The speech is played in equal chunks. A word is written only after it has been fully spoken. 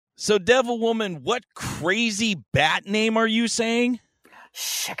So, Devil Woman, what crazy bat name are you saying?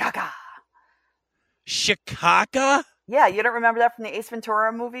 Chicago. Chicago? Yeah, you don't remember that from the Ace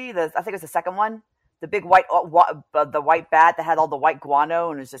Ventura movie? I think it was the second one. The big white, the white bat that had all the white guano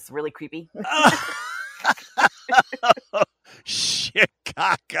and it was just really creepy.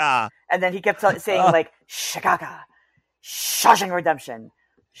 Chicago. And then he kept saying like Chicago, Shawshank Redemption,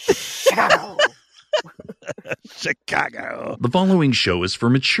 Chicago. Chicago. The following show is for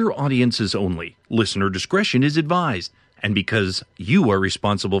mature audiences only. Listener discretion is advised. And because you are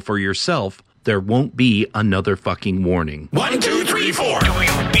responsible for yourself, there won't be another fucking warning. 1, 2, 3, 4. Do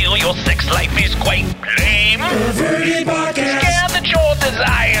you feel your sex life is quite lame? Perverted Podcast. Scared that your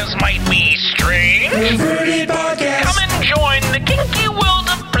desires might be strange? Perverted Podcast. Come and join the kinky world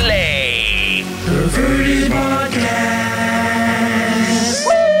of play. Perverted Podcast.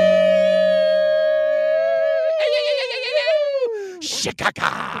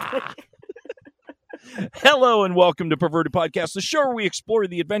 Chicago. Hello and welcome to Perverted Podcast, the show where we explore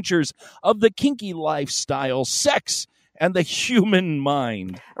the adventures of the kinky lifestyle, sex, and the human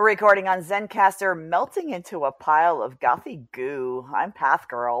mind. Recording on Zencaster, melting into a pile of gothy goo. I'm Path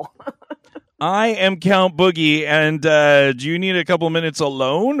Girl. I am Count Boogie, and do you need a couple minutes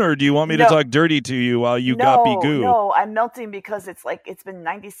alone, or do you want me to talk dirty to you while you goppy goo? No, I'm melting because it's been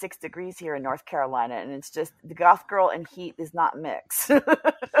 96 degrees here in North Carolina, and it's just the goth girl and heat is not mixed.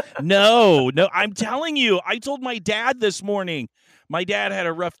 No, I'm telling you, I told my dad this morning. My dad had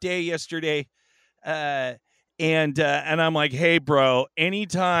a rough day yesterday, and I'm like, hey, bro,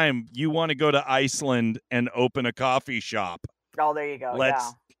 anytime you want to go to Iceland and open a coffee shop, oh, there you go.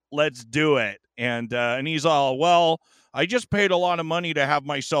 Let's do it. And he's all, well, I just paid a lot of money to have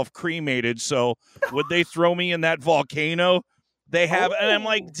myself cremated, so would they throw me in that volcano? They have, and I'm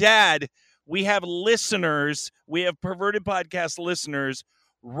like, Dad, we have listeners, we have Perverted Podcast listeners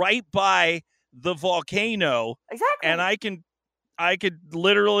right by the volcano. Exactly. And I could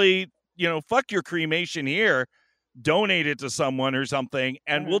literally, fuck your cremation here, donate it to someone or something,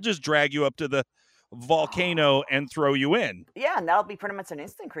 and we'll just drag you up to the volcano and throw you in. Yeah, and that'll be pretty much an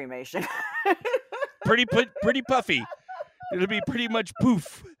instant cremation. pretty puffy. It'll be pretty much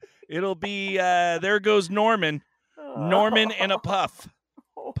poof. It'll be there goes Norman in a puff.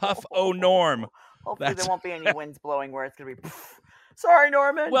 Puff Norm. Hopefully there won't be any winds blowing where it's gonna be poof. Sorry,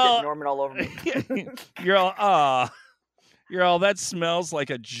 Norman. Well, get Norman all over me. You're all that smells like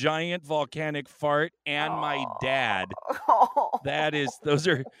a giant volcanic fart and my dad. Those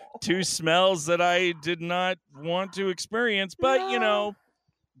are two smells that I did not want to experience, but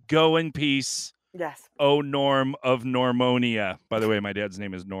go in peace. Yes. Oh, Norm of Normonia. By the way, my dad's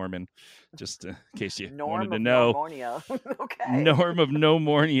name is Norman, just in case you wanted to know. Normonia. Okay. Norm of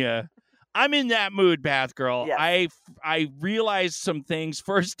Nomornia. I'm in that mood, Bath Girl. Yes. I realized some things.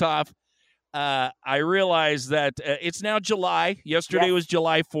 First off, I realized that it's now July. Yesterday was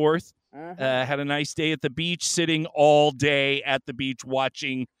July 4th. Had a nice day at the beach, sitting all day at the beach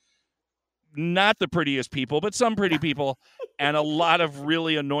watching not the prettiest people, but some pretty people and a lot of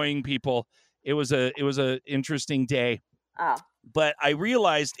really annoying people. It was a interesting day. Oh. But I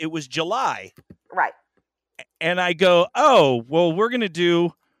realized it was July. Right. And I go, oh, well, we're going to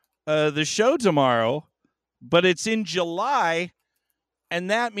do the show tomorrow, but it's in July. And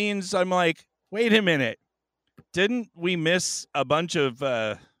that means I'm like, wait a minute. Didn't we miss a bunch of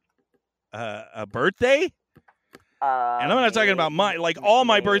a birthday? And I'm not talking about all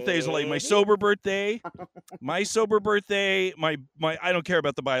my birthdays, like my sober birthday, my I don't care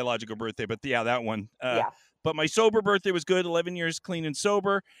about the biological birthday, but that one. But my sober birthday was good, 11 years clean and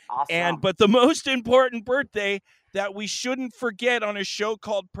sober. Awesome. But the most important birthday that we shouldn't forget on a show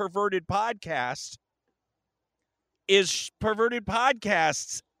called Perverted Podcast is Perverted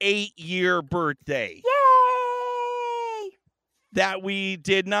Podcast's 8-year birthday. Yay! That we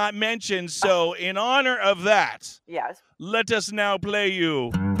did not mention. So in honor of that, yes, let us now play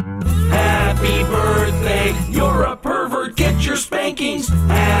you. Happy birthday, you're a pervert, get your spankings.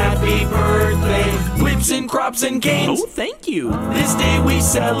 Happy birthday, whips and crops and canes. Oh, thank you. This day we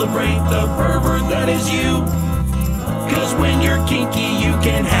celebrate the pervert that is you. 'Cause when you're kinky, you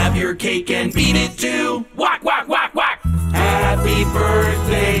can have your cake and beat it too. Whack, whack, whack, whack. Happy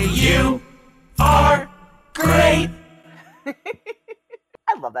birthday, you are great.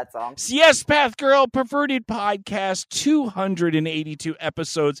 I love that song. Yes, Path Girl, Perverted Podcast, 282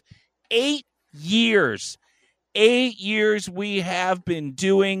 episodes, 8 years. 8 years we have been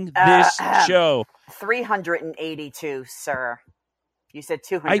doing this show. 382, sir. You said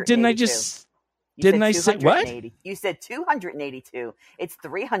 282. Didn't I say what? You said 282. It's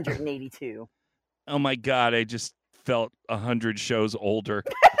 382. Oh my God, I just felt 100 shows older.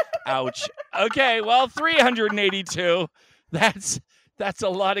 Ouch. Okay, well, 382. That's a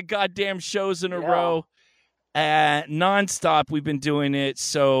lot of goddamn shows in a row. Nonstop, we've been doing it.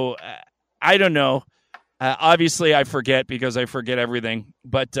 So I don't know. Obviously, I forget because I forget everything.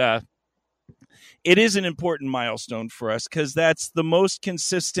 But it is an important milestone for us because that's the most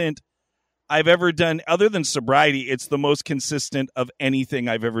consistent I've ever done. Other than sobriety, it's the most consistent of anything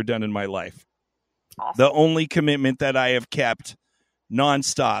I've ever done in my life. Awesome. The only commitment that I have kept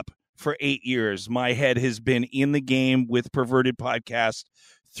nonstop for 8 years. My head has been in the game with Perverted Podcast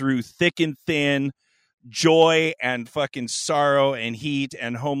through thick and thin, joy and fucking sorrow and heat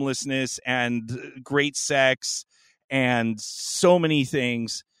and homelessness and great sex and so many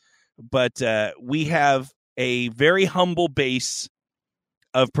things. But we have a very humble base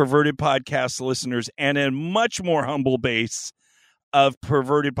of Perverted Podcast listeners and a much more humble base of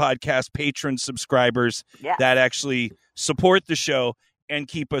Perverted Podcast patron subscribers that actually support the show and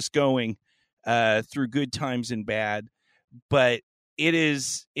keep us going through good times and bad. But it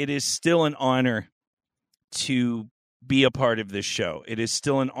is still an honor to be a part of this show. It is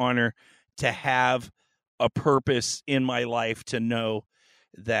still an honor to have a purpose in my life, to know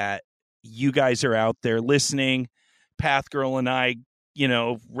that you guys are out there listening. Path Girl and I,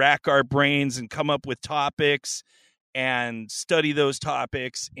 rack our brains and come up with topics and study those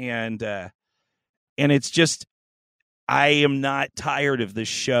topics. And it's just, I am not tired of this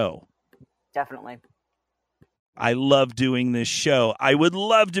show. Definitely. I love doing this show. I would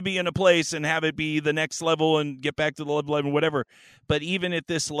love to be in a place and have it be the next level and get back to the level 11, whatever. But even at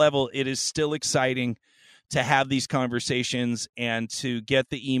this level, it is still exciting to have these conversations and to get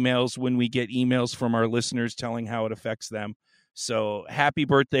the emails when we get emails from our listeners telling how it affects them. So happy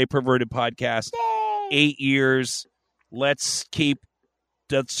birthday, Perverted Podcast. Yay! 8 years. Let's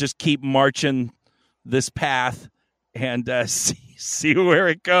just keep marching this path and see where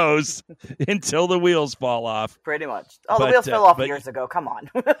it goes until the wheels fall off. Pretty much. The wheels fell off years ago. Come on.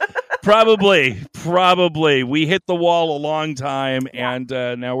 Probably. We hit the wall a long time, and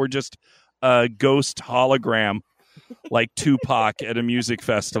now we're just a ghost hologram, like Tupac at a music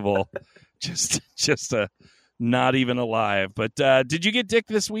festival. Just not even alive. But did you get dick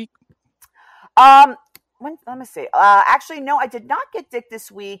this week? Let me see. Actually, no, I did not get dick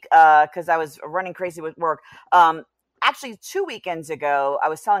this week because I was running crazy with work. Actually, 2 weekends ago, I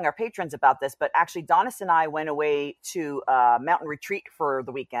was telling our patrons about this, but actually, Donis and I went away to Mountain Retreat for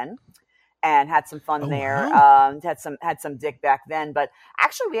the weekend and had some fun there. Wow. Had some dick back then, but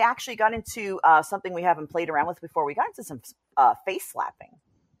actually, we got into something we haven't played around with before. We got into some face slapping.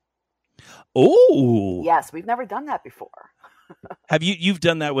 Oh, yes, we've never done that before. Have you've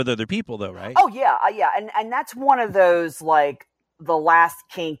done that with other people though, right? Oh yeah, and that's one of those like the last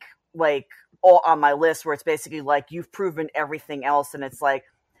kink like all on my list where it's basically like you've proven everything else, and it's like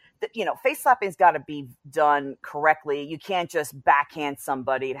face slapping's got to be done correctly. You can't just backhand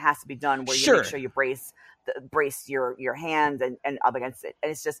somebody. It has to be done where you make sure you brace your hand and up against it.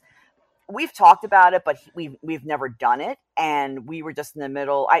 And it's just we've talked about it, but we've never done it, and we were just in the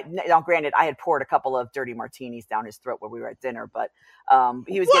middle. Now, granted, I had poured a couple of dirty martinis down his throat when we were at dinner, but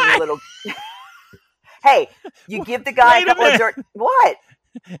he was getting a little. Hey, you give the guy a couple of dirt. What?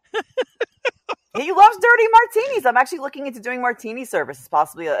 He loves dirty martinis. I'm actually looking into doing martini services,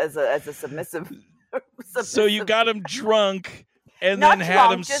 possibly as a submissive. So you got him drunk and Not then had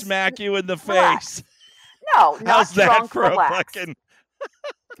drunk, him just smack you in the relax. face. No, not How's that drunk. for Relax. a fucking?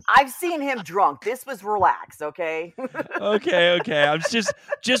 I've seen him drunk. This was relaxed, okay? Okay. I'm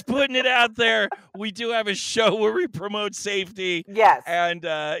just putting it out there. We do have a show where we promote safety. Yes. And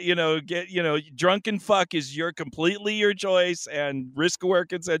drunken fuck is completely your choice and risk-aware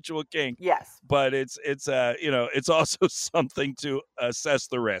consensual kink. Yes. But it's also something to assess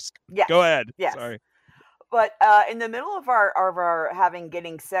the risk. Yes. Go ahead. Yes. Sorry. But in the middle of our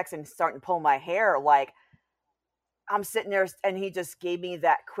getting sex and starting to pull my hair, like I'm sitting there and he just gave me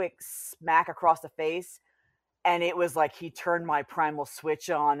that quick smack across the face, and it was like he turned my primal switch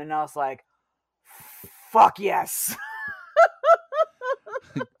on, and I was like, fuck yes.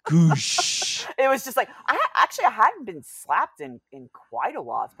 Goosh. It was just like I hadn't been slapped in quite a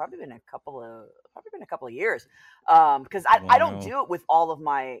while. It's probably been a couple of years. Because I don't do it with all of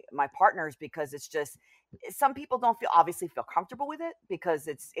my partners because it's just some people don't feel comfortable with it because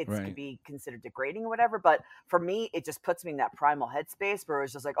it right. can be considered degrading or whatever. But for me, it just puts me in that primal headspace where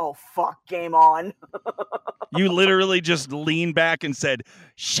it's just like, oh fuck, game on. You literally just leaned back and said,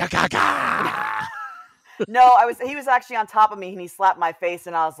 "Shakaka." No, he was actually on top of me and he slapped my face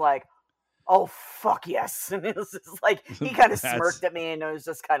and I was like, oh fuck yes. And it was just like he kind of smirked at me and it was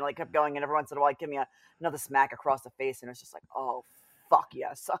just kind of like kept going, and every once in a while he'd give me another smack across the face and it was just like, oh fuck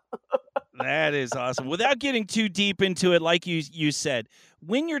yes. That is awesome. Without getting too deep into it, like you said,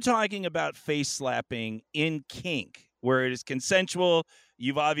 when you're talking about face slapping in kink, where it is consensual,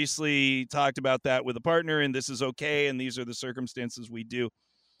 you've obviously talked about that with a partner, and this is okay, and these are the circumstances we do.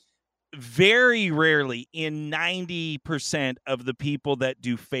 Very rarely, in 90% of the people that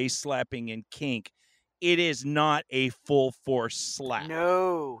do face slapping in kink, it is not a full force slap.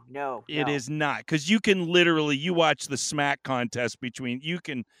 No. It is not, because you can literally, you watch the smack contest between, you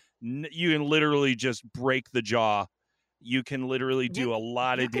can literally just break the jaw. You can literally do a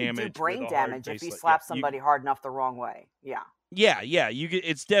lot of damage. You can do brain with a hard damage if face you slap. slap somebody hard enough the wrong way. Yeah. Yeah.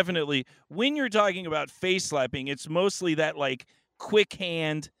 It's definitely, when you're talking about face slapping, it's mostly that like quick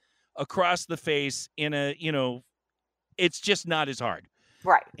hand across the face in a, it's just not as hard.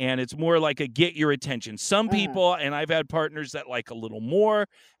 Right. And it's more like a get your attention. Some people, and I've had partners that like a little more,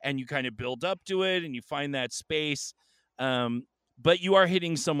 and you kind of build up to it and you find that space. But you are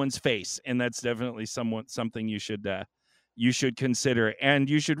hitting someone's face, and that's definitely something you should consider. And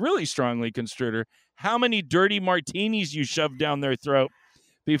you should really strongly consider how many dirty martinis you shove down their throat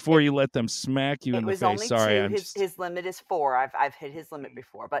before you let them smack you in the face. It was only 2. His limit is 4. I've hit his limit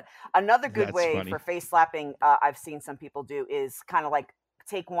before. But another good way for face slapping I've seen some people do is kind of like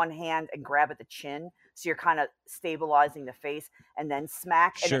take one hand and grab at the chin, so you're kind of stabilizing the face, and then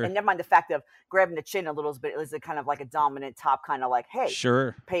smack. Sure. And never mind the fact of grabbing the chin a little bit, is kind of like a dominant top, kind of like, hey,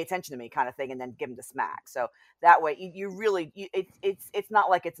 sure, pay attention to me kind of thing, and then give him the smack. So that way you really it's not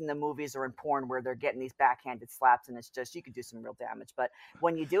like it's in the movies or in porn where they're getting these backhanded slaps, and it's just, you could do some real damage. But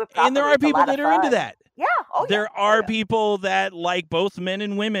when you do it properly, and there are people that are into that. Yeah. There are people that like, both men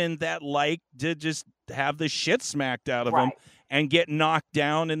and women, that like to just have the shit smacked out of them and get knocked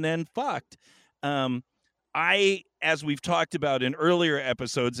down and then fucked. As we've talked about in earlier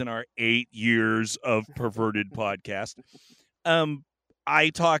episodes in our 8 years of Perverted Podcast, I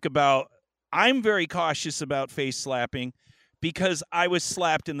talk about, I'm very cautious about face slapping because I was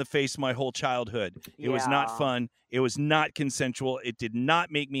slapped in the face my whole childhood. It was not fun. It was not consensual. It did not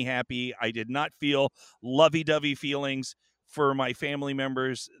make me happy. I did not feel lovey-dovey feelings for my family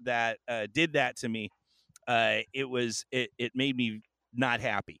members that did that to me. It made me not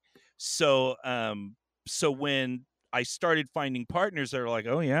happy. So when I started finding partners that are like,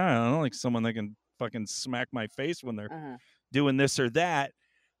 oh yeah, I don't like someone that can fucking smack my face when they're doing this or that,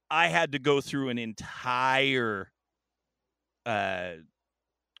 I had to go through an entire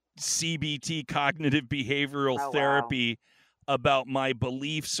CBT, cognitive behavioral therapy, about my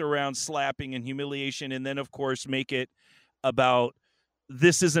beliefs around slapping and humiliation, and then of course make it about,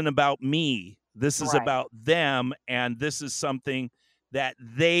 this isn't about me. This is about them, and this is something that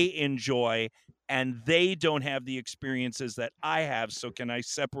they enjoy, and they don't have the experiences that I have. So can I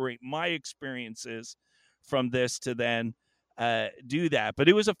separate my experiences from this to then do that? But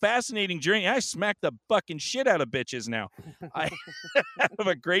it was a fascinating journey. I smack the fucking shit out of bitches now. I have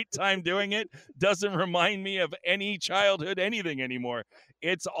a great time doing it. Doesn't remind me of any childhood anything anymore.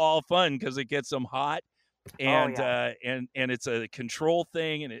 It's all fun because it gets them hot. And and it's a control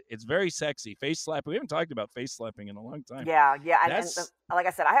thing, and it's very sexy. Face slapping. We haven't talked about face slapping in a long time. Yeah. And like I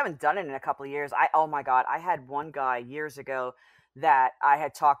said, I haven't done it in a couple of years. Oh my God, I had one guy years ago that I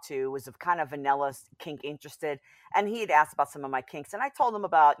had talked to, was of kind of vanilla kink interested, and he had asked about some of my kinks, and I told him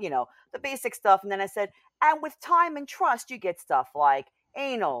about the basic stuff, and then I said, and with time and trust, you get stuff like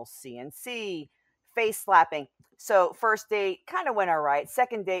anal, CNC, face slapping. So first date kind of went all right.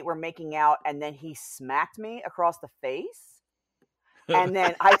 Second date, we're making out, and then he smacked me across the face. And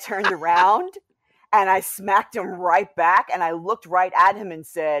then I turned around and I smacked him right back. And I looked right at him and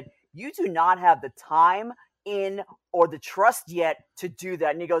said, you do not have the time or the trust yet to do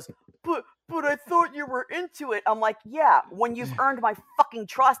that. And he goes, but I thought you were into it. I'm like, yeah, when you've earned my fucking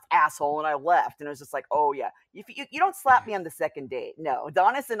trust, asshole. And I left. And it was just like, oh yeah, you don't slap me on the second date. No,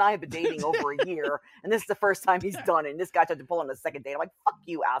 Adonis and I have been dating over a year, and this is the first time he's done it. And this guy tried to pull on the second date. I'm like, fuck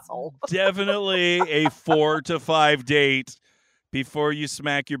you, asshole. Definitely a 4 to 5 date before you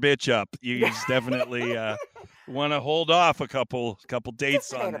smack your bitch up. You just definitely want to hold off a couple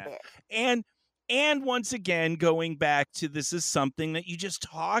dates on that. And once again, going back to, this is something that you just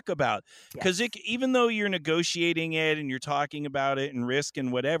talk about, because even though you're negotiating it and you're talking about it and risk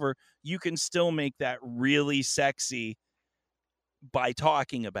and whatever, you can still make that really sexy by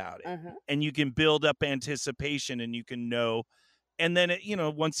talking about it, and you can build up anticipation, and you can know, and then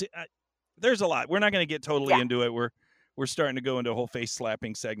there's a lot. We're not going to get totally into it. We're starting to go into a whole face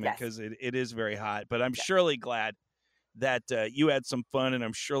slapping segment because it is very hot. But I'm surely glad that you had some fun, and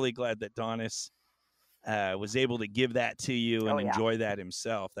I'm surely glad that Adonis was able to give that to you and enjoy that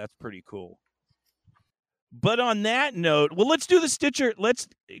himself. That's pretty cool. But on that note, well, let's do the Stitcher. Let's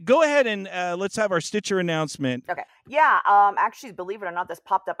go ahead and let's have our Stitcher announcement. Okay. Yeah. Actually, believe it or not, this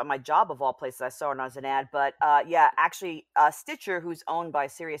popped up at my job of all places. I saw it as an ad. But yeah, actually, Stitcher, who's owned by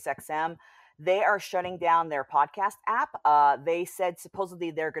SiriusXM, they are shutting down their podcast app. They said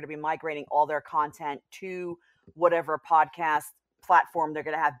supposedly they're going to be migrating all their content to whatever podcast platform they're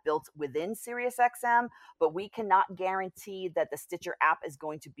going to have built within SiriusXM, but we cannot guarantee that the Stitcher app is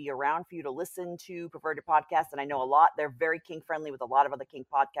going to be around for you to listen to Perverted Podcast. And I know a lot, they're very kink friendly with a lot of other kink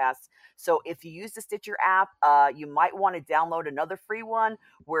podcasts. So if you use the Stitcher app, you might want to download another free one.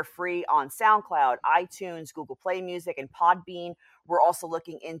 We're free on SoundCloud, iTunes, Google Play Music, and Podbean. We're also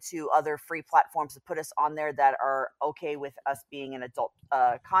looking into other free platforms to put us on there that are okay with us being an adult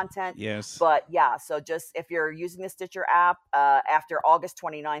content. Yes. But yeah, so just if you're using the Stitcher app, after August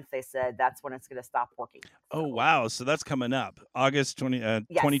 29th, they said that's when it's going to stop working. Oh, wow. So that's coming up, August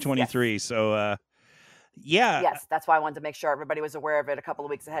 2023. Yes. So, yeah. Yes, that's why I wanted to make sure everybody was aware of it a couple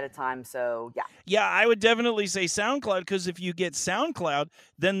of weeks ahead of time. So, yeah. Yeah, I would definitely say SoundCloud, because if you get SoundCloud,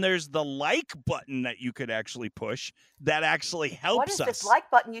 then there's the like button that you could actually push that actually helps What is us. this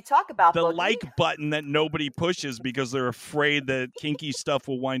like button you talk about, The Boogie? like button that nobody pushes because they're afraid that kinky stuff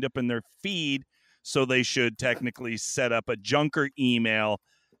will wind up in their feed. So they should technically set up a junker email,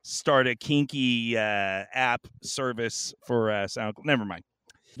 start a kinky app service for SoundCloud. Never mind.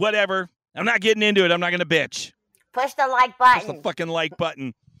 Whatever. I'm not getting into it. I'm not going to bitch. Push the like Push button. the fucking like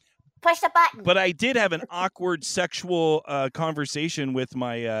button. Push the button. But I did have an awkward sexual conversation with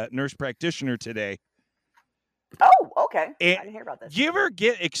my nurse practitioner today. Oh, okay. And I didn't hear about this. Do you ever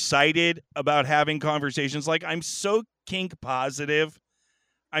get excited about having conversations? Like, I'm so kink positive.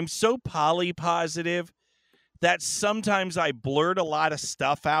 I'm so poly positive that sometimes I blurt a lot of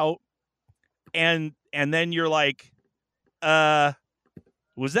stuff out. And then you're like,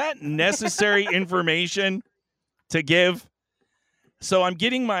 was that necessary information to give? So I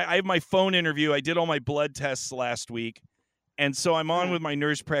have my phone interview. I did all my blood tests last week. And so I'm on with my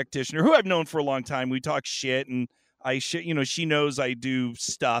nurse practitioner, who I've known for a long time. We talk shit, and she knows I do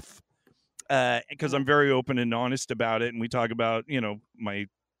stuff because I'm very open and honest about it. And we talk about, my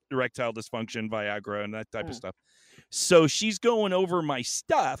erectile dysfunction, Viagra, and that type of stuff. So she's going over my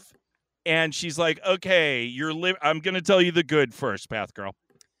stuff, and she's like, okay, I'm going to tell you the good first, Path Girl.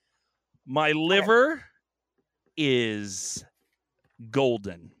 My liver is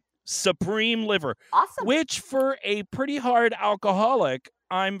golden. Supreme liver. Awesome. Which, for a pretty hard alcoholic,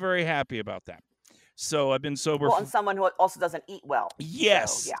 I'm very happy about that. So I've been sober. Well, and someone who also doesn't eat well.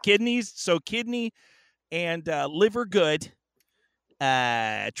 Yes. So, yeah. Kidneys. So kidney and liver good.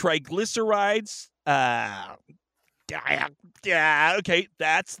 Triglycerides. Okay,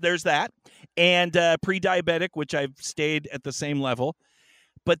 there's that. And pre-diabetic, which I've stayed at the same level.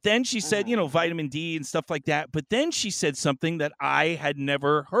 But then she said, vitamin D and stuff like that. But then she said something that I had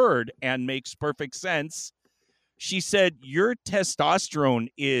never heard and makes perfect sense. She said, your testosterone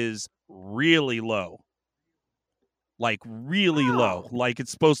is really low. Like really low. Like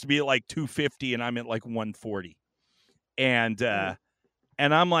it's supposed to be at like 250 and I'm at like 140. And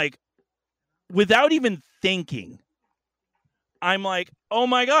I'm like, without even thinking, I'm like, oh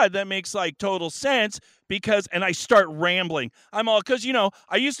my God, that makes like total sense and I start rambling. Because,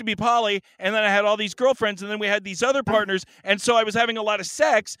 I used to be poly and then I had all these girlfriends and then we had these other partners. And so I was having a lot of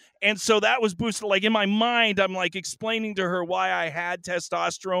sex. And so that was boosted. Like in my mind, I'm like explaining to her why I had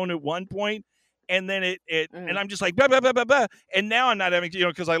testosterone at one point. And then and I'm just like, blah, blah, blah, blah, blah. And now I'm not having,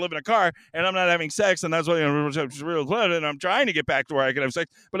 because I live in a car and I'm not having sex. And that's what, and I'm trying to get back to where I can have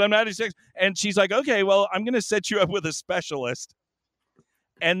sex, but I'm not having sex. And she's like, okay, well, I'm going to set you up with a specialist.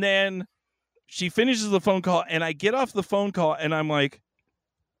 And then she finishes the phone call and I get off the phone call and I'm like,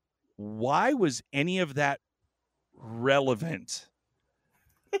 why was any of that relevant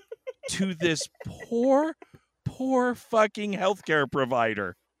to this poor fucking healthcare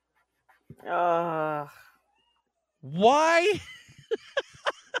provider? Why?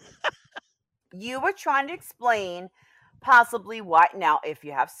 You were trying to explain possibly why. Now, if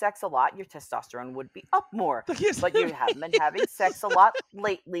you have sex a lot, your testosterone would be up more. Yes. But you haven't been having sex a lot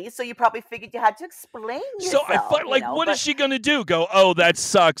lately, so you probably figured you had to explain yourself. So I thought, what is she going to do? Go, oh, that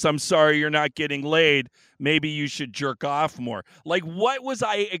sucks. I'm sorry you're not getting laid. Maybe you should jerk off more. Like, what was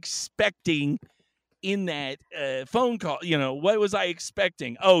I expecting in that phone call? What was I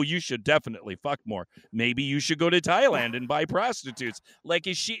expecting? Oh, you should definitely fuck more. Maybe you should go to Thailand and buy prostitutes. Like,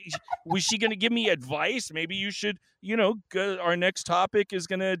 was she going to give me advice? Maybe you should, our next topic is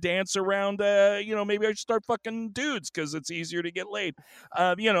going to dance around, maybe I should start fucking dudes because it's easier to get laid.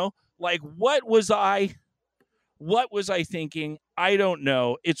 Like, what was I thinking? I don't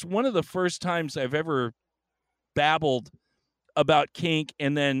know. It's one of the first times I've ever babbled about kink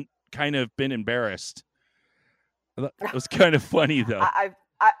and then kind of been embarrassed. It was kind of funny, though.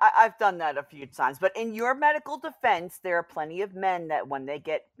 I've done that a few times, but in your medical defense, there are plenty of men that when they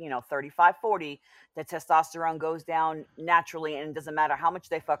get, 35, 40, the testosterone goes down naturally, and it doesn't matter how much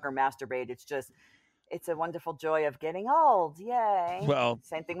they fuck or masturbate. It's a wonderful joy of getting old. Yay. Well,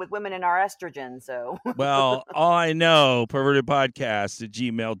 same thing with women in our estrogen. So, well, all I know,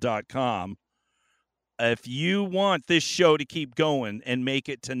 pervertedpodcast@gmail.com. If you want this show to keep going and make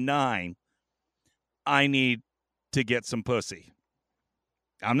it to 9, I need to get some pussy.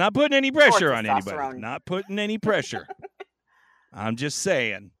 I'm not putting any pressure on anybody. Not putting any pressure. I'm just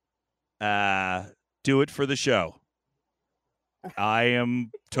saying, do it for the show. I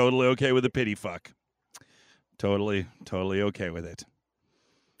am totally okay with a pity fuck. Totally okay with it.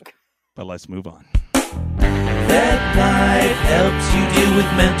 But let's move on. That knife helps you deal with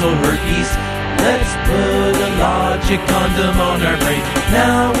mental herpes. Let's put a logic condom on our brain.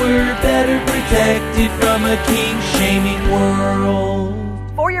 Now we're better protected from a kink-shaming world.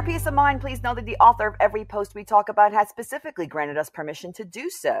 For your peace of mind, please know that the author of every post we talk about has specifically granted us permission to do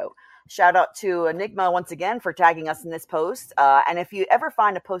so. Shout out to Enygma once again for tagging us in this post. And if you ever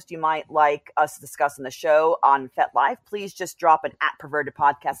find a post you might like us to discuss in the show on FetLife, please just drop an @Perverted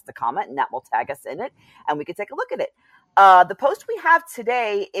Podcast as a comment, and that will tag us in it, and we can take a look at it. The post we have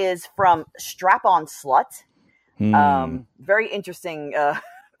today is from Strap On Slut. Very interesting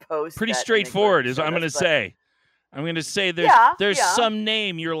post. Pretty straightforward, is what I'm going to say. I'm going to say there's some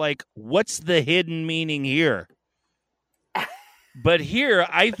name you're like, what's the hidden meaning here? But here,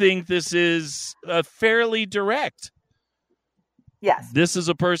 I think this is fairly direct. Yes. This is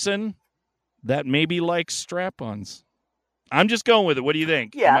a person that maybe likes strap-ons. I'm just going with it. What do you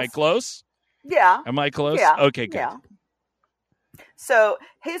think? Yes. Am I close? Yeah. Am I close? Yeah. Okay, good. Yeah. So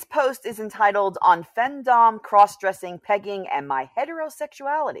his post is entitled On Femdom, Cross-Dressing, Pegging, and My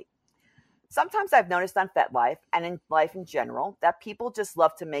Heterosexuality. Sometimes I've noticed on FetLife and in life in general that people just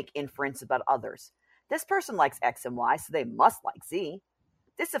love to make inference about others. This person likes X and Y, so they must like Z.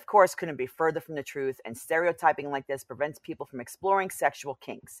 This, of course, couldn't be further from the truth, and stereotyping like this prevents people from exploring sexual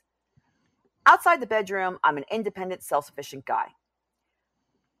kinks. Outside the bedroom, I'm an independent, self-sufficient guy.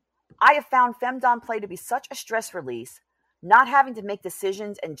 I have found femdom play to be such a stress release. Not having to make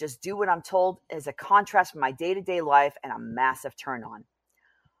decisions and just do what I'm told is a contrast from my day-to-day life and a massive turn-on.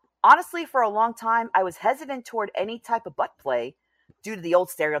 Honestly, for a long time, I was hesitant toward any type of butt play due to the old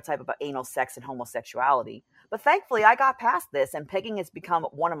stereotype about anal sex and homosexuality. But thankfully, I got past this, and pegging has become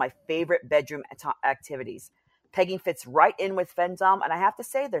one of my favorite bedroom activities. Pegging fits right in with femdom, and I have to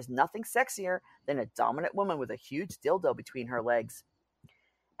say there's nothing sexier than a dominant woman with a huge dildo between her legs.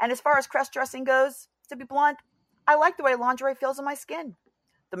 And as far as cross-dressing goes, to be blunt, I like the way lingerie feels on my skin.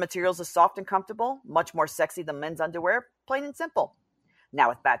 The materials are soft and comfortable, much more sexy than men's underwear, plain and simple. Now,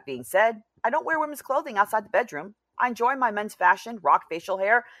 with that being said, I don't wear women's clothing outside the bedroom. I enjoy my men's fashion, rock facial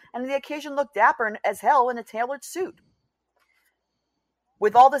hair, and on the occasion look dapper as hell in a tailored suit.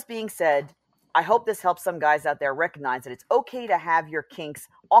 With all this being said, I hope this helps some guys out there recognize that it's okay to have your kinks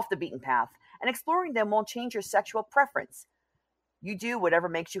off the beaten path, and exploring them won't change your sexual preference. You do whatever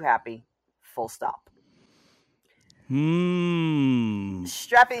makes you happy. Full stop.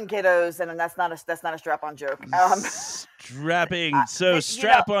 Strapping kiddos, and that's not a strap-on joke. Strapping. So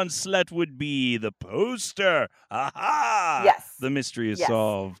strap-on slut would be the poster. Aha! Yes. The mystery is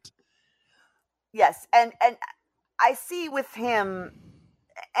solved. Yes, and I see with him,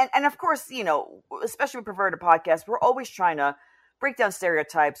 and of course, especially with Perverted Podcast, we're always trying to break down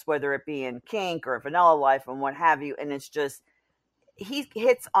stereotypes, whether it be in kink or vanilla life and what have you, and it's just, he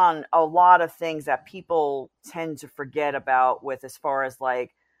hits on a lot of things that people tend to forget about with as far as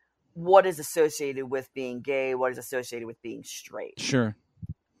like what is associated with being gay, what is associated with being straight. Sure.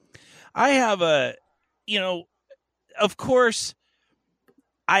 I have of course,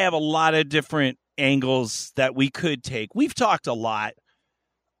 I have a lot of different angles that we could take. We've talked a lot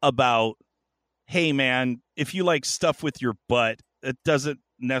about, hey man, if you like stuff with your butt, it doesn't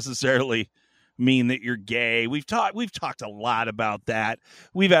necessarily mean that you're gay. We've talked a lot about that.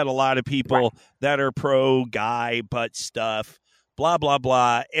 We've had a lot of people that are pro guy butt stuff, blah blah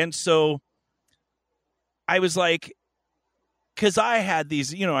blah. And so I was like, because I had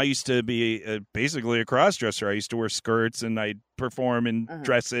these, I used to be basically a cross-dresser. I used to wear skirts and I'd perform in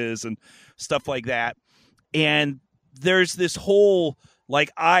dresses and stuff like that. And there's this whole,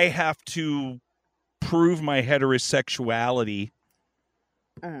 like, I have to prove my heterosexuality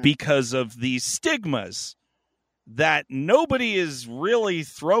because of these stigmas that nobody is really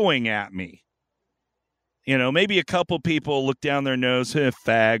throwing at me. Maybe a couple people look down their nose,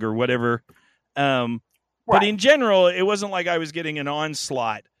 fag or whatever. But in general, it wasn't like I was getting an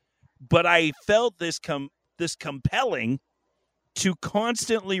onslaught. But I felt this compelling to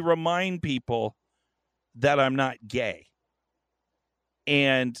constantly remind people that I'm not gay.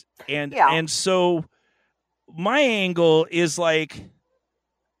 And so my angle is like,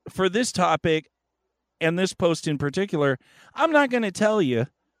 for this topic and this post in particular, I'm not going to tell you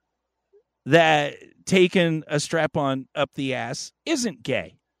that taking a strap-on up the ass isn't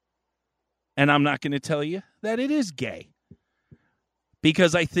gay. And I'm not going to tell you that it is gay.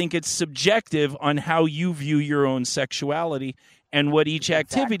 Because I think it's subjective on how you view your own sexuality and what each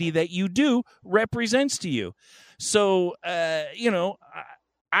activity that you do represents to you. So,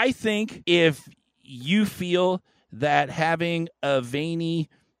 I think if you feel that having a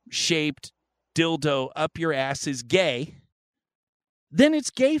veiny-shaped dildo up your ass is gay, then it's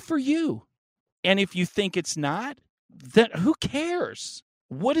gay for you. And if you think it's not, then who cares?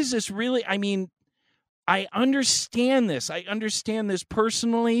 What is this really? I mean, I understand this. I understand this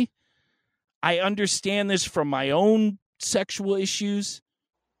personally. I understand this from my own sexual issues.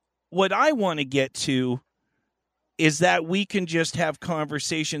 What I want to get to is that we can just have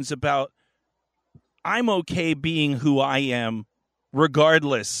conversations about, I'm okay being who I am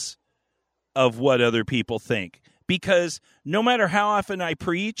regardless of what other people think. Because no matter how often I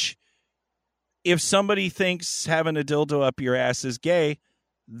preach, if somebody thinks having a dildo up your ass is gay,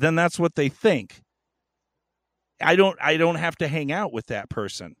 then that's what they think. I don't have to hang out with that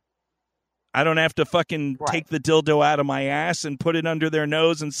person. I don't have to fucking take the dildo out of my ass and put it under their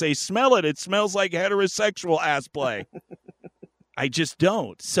nose and say, smell it. It smells like heterosexual ass play. I just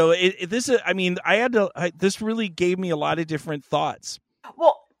don't. So this really gave me a lot of different thoughts.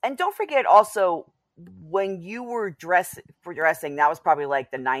 Well, and don't forget also, when you were dressing, that was probably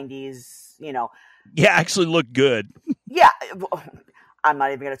like the 90s, Yeah, actually looked good. Yeah. I'm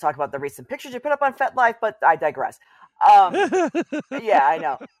not even going to talk about the recent pictures you put up on FetLife, but I digress. Yeah, I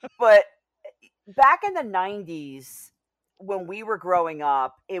know. But back in the 90s, when we were growing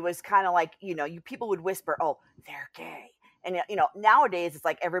up, it was kind of like, people would whisper, oh, they're gay. And, nowadays it's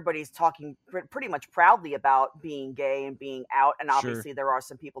like everybody's talking pretty much proudly about being gay and being out. And obviously there are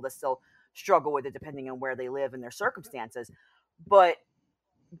some people that still struggle with it depending on where they live and their circumstances. But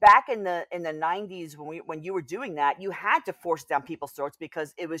back in the 90s, when you were doing that, you had to force it down people's throats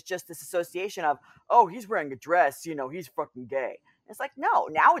because it was just this association of, oh, he's wearing a dress, he's fucking gay. It's like, no,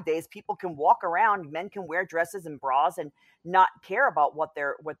 nowadays people can walk around, men can wear dresses and bras and not care about what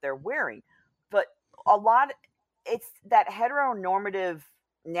they're wearing. But it's that heteronormative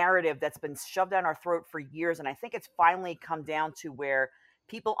narrative that's been shoved down our throat for years. And I think it's finally come down to where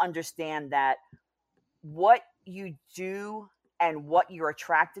people understand that what you do and what you're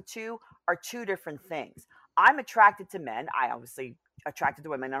attracted to are two different things. I'm attracted to men. I obviously attracted to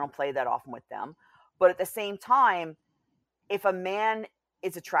women. I don't play that often with them. But at the same time, if a man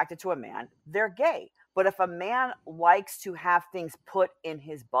is attracted to a man, they're gay. But if a man likes to have things put in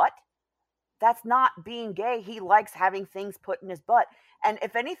his butt, that's not being gay. He likes having things put in his butt. And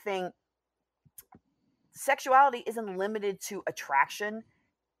if anything, sexuality isn't limited to attraction.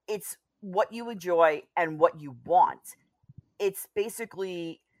 It's what you enjoy and what you want. It's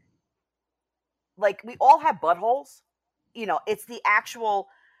basically like we all have buttholes. It's the actual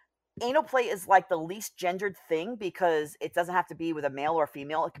anal play is like the least gendered thing because it doesn't have to be with a male or a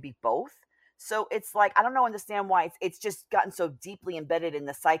female. It could be both. So it's like, I don't understand why it's just gotten so deeply embedded in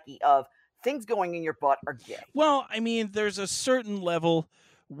the psyche of things going in your butt are gay. Well, I mean, there's a certain level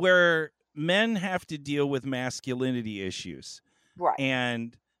where men have to deal with masculinity issues. Right.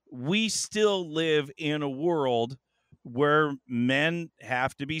 And we still live in a world where men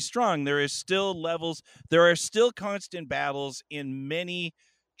have to be strong. There are still constant battles in many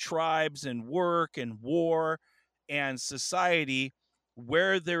tribes and work and war and society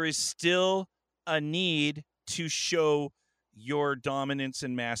where there is still a need to show your dominance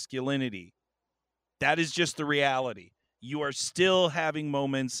and masculinity. That is just the reality. You are still having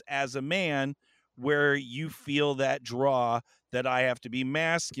moments as a man where you feel that draw that I have to be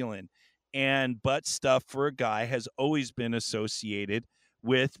masculine. And butt stuff for a guy has always been associated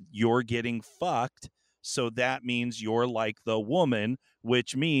with you're getting fucked. So that means you're like the woman,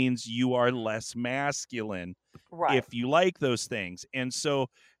 which means you are less masculine if you like those things. And so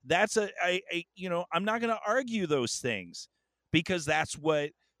that's I'm not going to argue those things because that's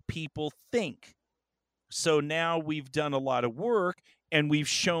what people think. So now we've done a lot of work and we've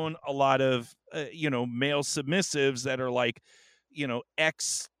shown a lot of, male submissives that are like,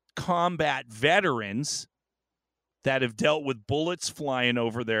 ex-combat veterans that have dealt with bullets flying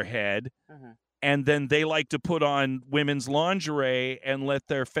over their head and then they like to put on women's lingerie and let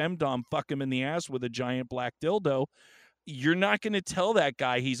their femdom fuck him in the ass with a giant black dildo, you're not going to tell that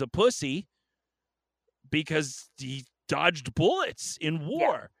guy he's a pussy because he dodged bullets in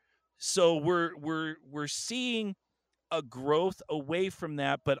war. Yeah. So we're seeing a growth away from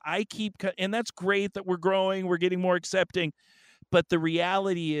that, but and that's great that we're growing, we're getting more accepting, but the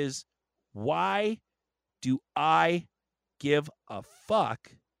reality is, why do I give a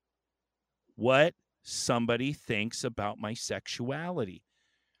fuck what somebody thinks about my sexuality?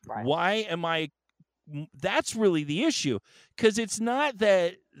 Right. Why am I? That's really the issue, because it's not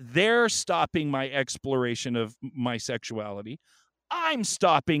that they're stopping my exploration of my sexuality. I'm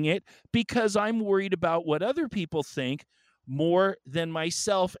stopping it because I'm worried about what other people think more than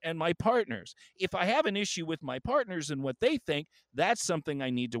myself and my partners. If I have an issue with my partners and what they think, that's something I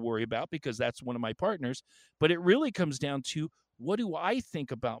need to worry about because that's one of my partners. But it really comes down to, what do I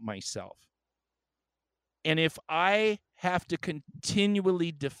think about myself? And if I have to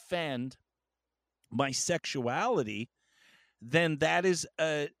continually defend my sexuality, then that is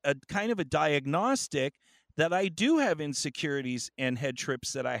a kind of a diagnostic that I do have insecurities and head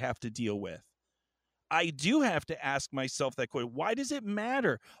trips that I have to deal with. I do have to ask myself that question. Why does it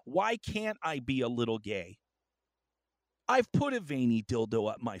matter? Why can't I be a little gay? I've put a veiny dildo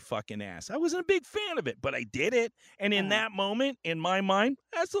up my fucking ass. I wasn't a big fan of it, but I did it. And in that moment, in my mind,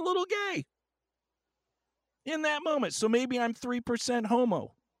 that's a little gay. In that moment. So maybe I'm 3%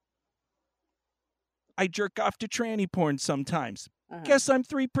 homo. I jerk off to tranny porn sometimes. Guess I'm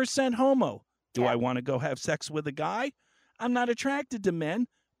 3% homo. Do I want to go have sex with a guy? I'm not attracted to men,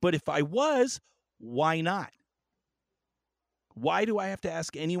 but if I was, why not? Why do I have to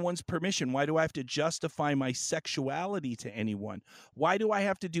ask anyone's permission? Why do I have to justify my sexuality to anyone? Why do I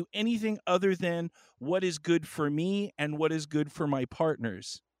have to do anything other than what is good for me and what is good for my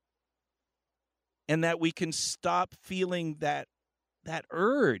partners? And that we can stop feeling that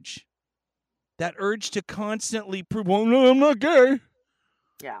urge to constantly prove, well, no, I'm not gay.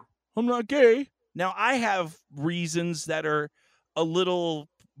 Yeah. I'm not gay. Now, I have reasons that are a little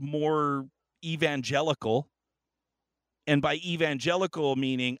more evangelical. And by evangelical,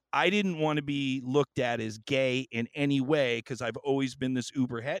 meaning I didn't want to be looked at as gay in any way because I've always been this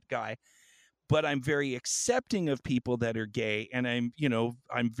uber het guy. But I'm very accepting of people that are gay. And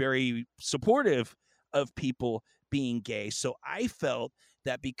I'm very supportive of people being gay. So I felt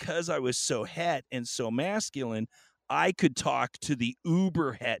that because I was so het and so masculine, I could talk to the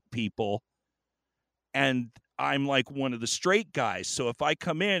uber het people, and I'm like one of the straight guys. So if I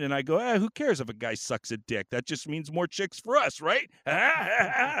come in and I go, who cares if a guy sucks a dick? That just means more chicks for us, right?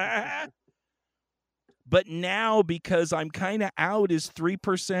 But now, because I'm kind of out as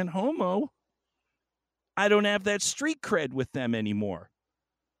 3% homo, I don't have that street cred with them anymore.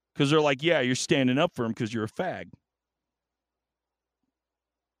 Because they're like, yeah, you're standing up for him because you're a fag.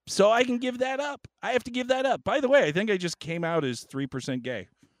 So I can give that up. I have to give that up. By the way, I think I just came out as 3% gay.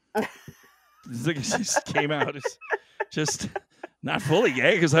 Just came out as just not fully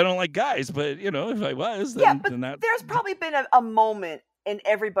gay because I don't like guys. But, if I was, then, there's probably been a moment in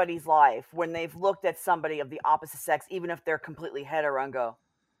everybody's life when they've looked at somebody of the opposite sex, even if they're completely hetero, and go,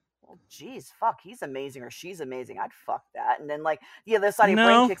 well, geez, fuck, he's amazing or she's amazing. I'd fuck that. And then, the other side of your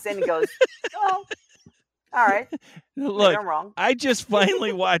brain kicks in and goes, oh, all right. Look, I'm wrong. I just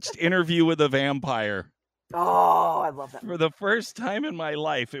finally watched Interview with a Vampire. Oh, I love that. For the first time in my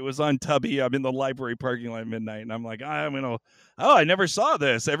life, it was on Tubby. I'm in the library parking lot at midnight, and I'm like, I never saw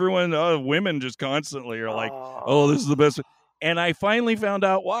this. Everyone, women just constantly are like, this is the best. And I finally found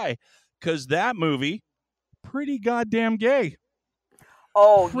out why. Because that movie, pretty goddamn gay.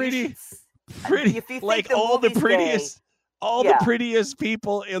 Oh, pretty, like all the prettiest, gay, the prettiest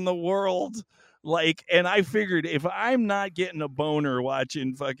people in the world. And I figured if I'm not getting a boner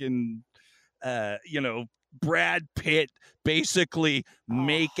watching fucking, Brad Pitt basically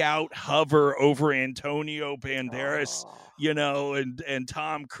make out hover over Antonio Banderas, and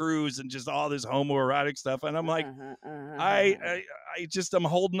Tom Cruise and just all this homoerotic stuff. And I'm like, I'm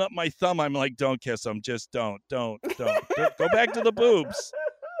holding up my thumb. I'm like, don't kiss them. Just don't. Go back to the boobs.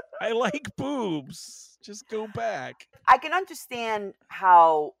 I like boobs. Just go back. I can understand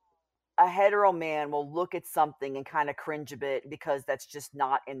how a hetero man will look at something and kind of cringe a bit because that's just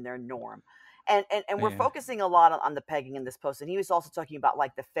not in their norm. And we're focusing a lot on the pegging in this post. And he was also talking about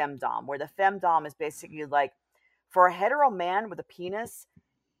the femdom, where the femdom is basically for a hetero man with a penis,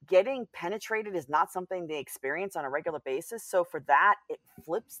 getting penetrated is not something they experience on a regular basis. So for that, it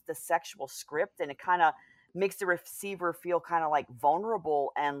flips the sexual script and it kind of makes the receiver feel kind of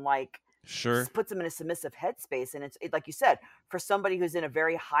vulnerable and Sure. puts them in a submissive headspace. And it's like you said, for somebody who's in a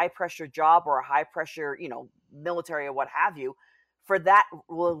very high pressure job or a high pressure, military or what have you, for that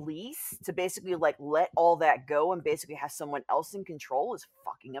release to basically like let all that go and basically have someone else in control is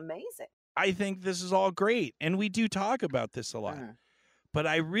fucking amazing. I think this is all great. And we do talk about this a lot. Mhm. But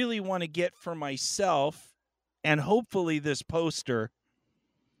I really want to get for myself and hopefully this poster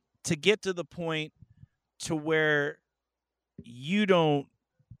to get to the point to where you don't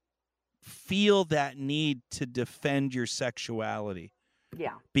feel that need to defend your sexuality.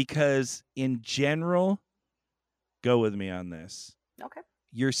 Yeah. Because in general, go with me on this. Okay.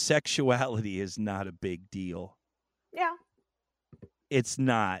 Your sexuality is not a big deal. Yeah. It's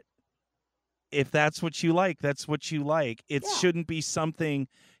not. If that's what you like, that's what you like. It shouldn't be something,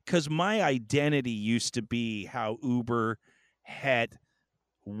 because my identity used to be how uber het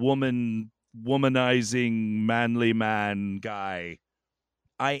womanizing manly man guy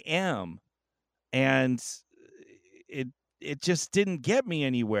I am. And it just didn't get me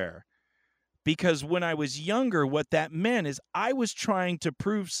anywhere. Because when I was younger, what that meant is I was trying to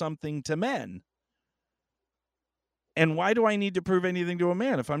prove something to men. And why do I need to prove anything to a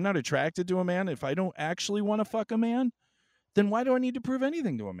man? If I'm not attracted to a man, if I don't actually want to fuck a man, then why do I need to prove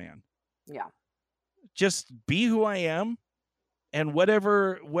anything to a man? Yeah. Just be who I am, and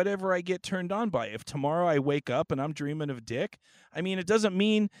whatever I get turned on by. If tomorrow I wake up and I'm dreaming of dick, I mean, it doesn't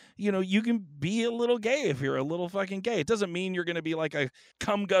mean, you can be a little gay if you're a little fucking gay. It doesn't mean you're going to be like a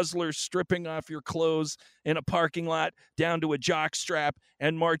cum guzzler stripping off your clothes in a parking lot down to a jock strap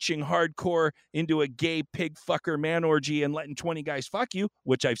and marching hardcore into a gay pig fucker man orgy and letting 20 guys fuck you,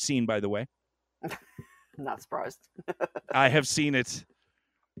 which I've seen, by the way. Not surprised. I have seen it.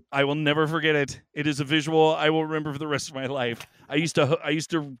 I will never forget it. It is a visual I will remember for the rest of my life. I used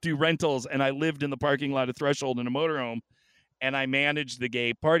to do rentals, and I lived in the parking lot of Threshold in a motorhome, and I managed the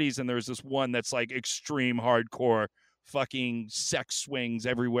gay parties, and there was this one that's like extreme hardcore fucking sex swings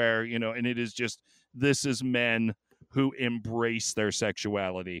everywhere, and it is just, this is men who embrace their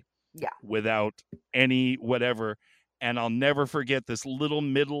sexuality. Yeah. Without any whatever. And I'll never forget this little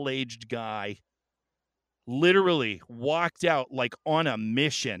middle-aged guy literally walked out like on a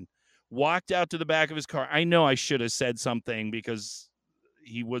mission, walked out to the back of his car. I know I should have said something because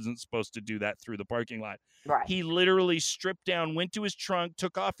he wasn't supposed to do that through the parking lot. Right. He literally stripped down, went to his trunk,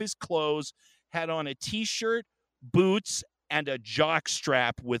 took off his clothes, had on a t-shirt, boots, and a jock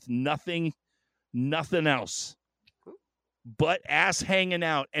strap with nothing else. Butt ass hanging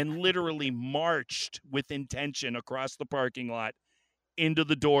out, and literally marched with intention across the parking lot into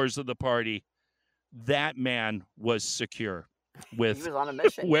the doors of the party. That man was secure. He was on a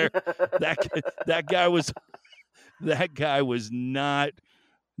mission. Where that guy was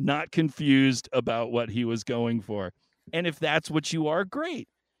not confused about what he was going for. And if that's what you are, great.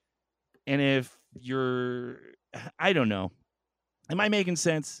 And if you're, I don't know. Am I making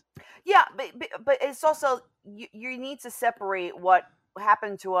sense? Yeah, but it's also, you need to separate what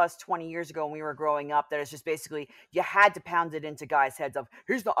happened to us 20 years ago when we were growing up, that it's just basically you had to pound it into guys' heads of,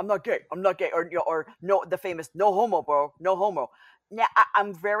 I'm not gay, or no, the famous no homo, bro, no homo. Now,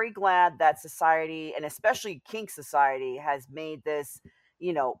 I'm very glad that society, and especially kink society, has made this,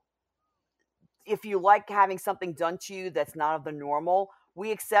 if you like having something done to you that's not of the normal,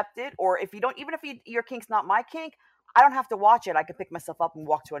 we accept it. Or if you don't, even if your kink's not my kink, I don't have to watch it. I can pick myself up and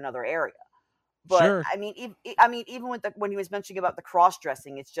walk to another area. But sure. I mean, even with when he was mentioning about the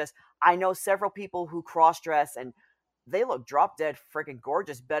cross-dressing, it's just, I know several people who cross-dress and they look drop dead freaking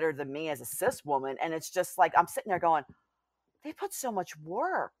gorgeous, better than me as a cis woman. And it's just like, I'm sitting there going, they put so much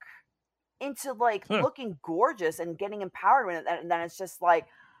work into like looking gorgeous and getting empowered. And then it's just like,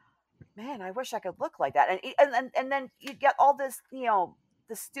 man, I wish I could look like that. And then you get all this,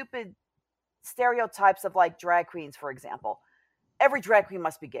 the stupid stereotypes of like drag queens, for example. Every drag queen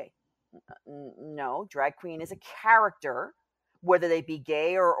must be gay. No, drag queen is a character, whether they be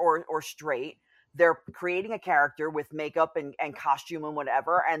gay or straight. They're creating a character with makeup and costume and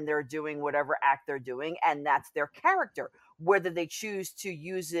whatever, and they're doing whatever act they're doing, and that's their character. Whether they choose to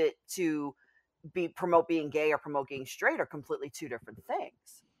use it to promote being gay or promote being straight are completely two different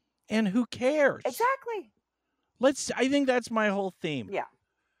things. And who cares? Exactly. I think that's my whole theme. Yeah.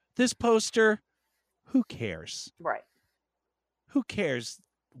 This poster, who cares? Right. Who cares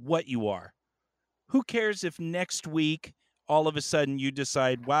what you are? Who cares if next week all of a sudden you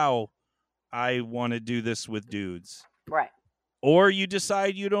decide, wow, I want to do this with dudes. Right. Or you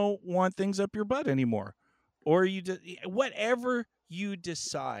decide you don't want things up your butt anymore. Or whatever you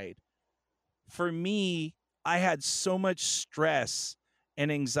decide. For me, I had so much stress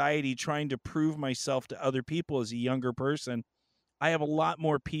and anxiety trying to prove myself to other people as a younger person. I have a lot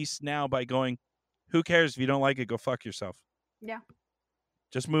more peace now by going, who cares if you don't like it? Go fuck yourself. Yeah.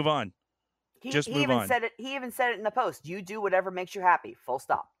 Just move on. He move even on. said it. He even said it in the post. You do whatever makes you happy. Full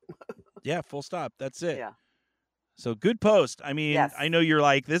stop. Yeah, full stop. That's it. Yeah. So good post. I mean, Yes. I know you're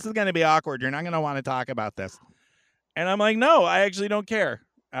like, this is going to be awkward. You're not going to want to talk about this. And I'm like, no, I actually don't care.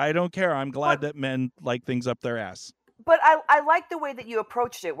 I don't care. I'm glad that men like things up their ass. But I like the way that you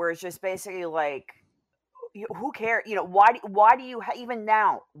approached it, where it's just basically like, who cares? You know, why do you even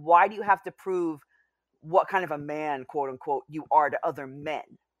now? Why do you have to prove what kind of a man, quote unquote, you are to other men?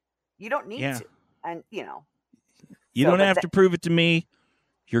 You don't need to, and you know, you don't have to prove it to me.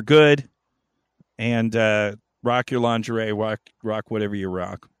 You're good, and rock your lingerie, rock whatever you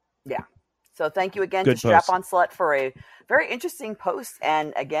rock. Yeah. So thank you again Good to Strap post. On Slut for a very interesting post.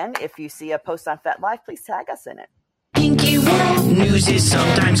 And again, if you see a post on Fet Life, please tag us in it. Kinky world news is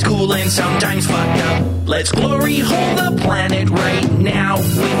sometimes cool and sometimes fucked up. Let's glory hole the planet right now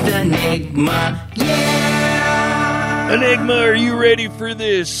with Enygma. Yeah! Enygma, are you ready for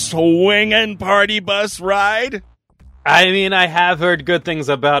this swinging party bus ride? I mean, I have heard good things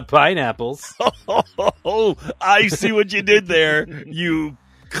about pineapples. Oh, I see what you did there, you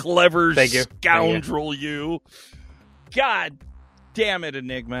clever Thank you. scoundrel, you. God damn it,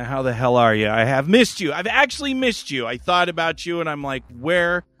 Enygma. How the hell are you? I have missed you. I've actually missed you. I thought about you, and I'm like,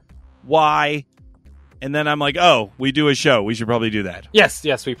 where? Why? And then I'm like, oh, we do a show. We should probably do that.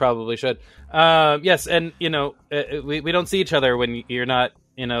 Yes, we probably should. Yes, and, you know, we don't see each other when you're not,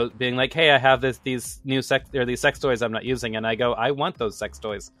 you know, being like, hey, I have these new sex toys I'm not using, and I go, I want those sex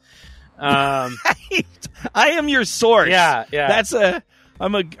toys. I am your source. Yeah.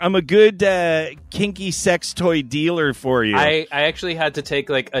 I'm a good kinky sex toy dealer for you. I actually had to take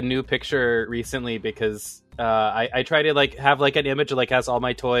like a new picture recently because I try to like have like an image that like has all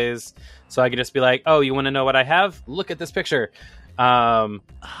my toys, so I could just be like, oh, you want to know what I have? Look at this picture. And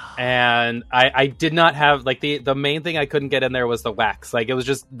I did not have like the main thing I couldn't get in there was the wax. Like it was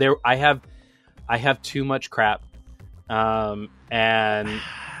just there. I have too much crap. And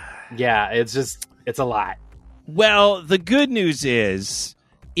yeah, it's a lot. Well, the good news is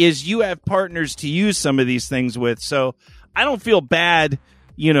you have partners to use some of these things with, so I don't feel bad,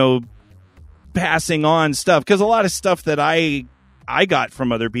 you know, passing on stuff, because a lot of stuff that I got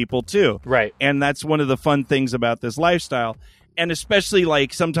from other people too. Right. And that's one of the fun things about this lifestyle. And especially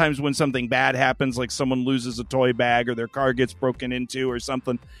like sometimes when something bad happens, like someone loses a toy bag or their car gets broken into or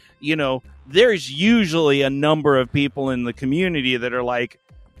something, you know, there's usually a number of people in the community that are like,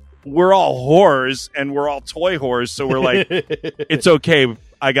 we're all whores and we're all toy whores, so we're like, it's okay,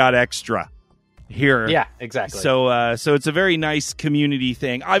 I got extra here. Yeah, exactly. So it's a very nice community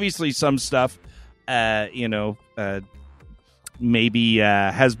thing. Obviously, some stuff, maybe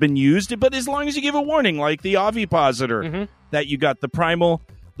has been used, but as long as you give a warning, like the ovipositor that you got, the primal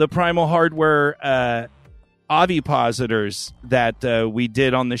hardware ovipositors that we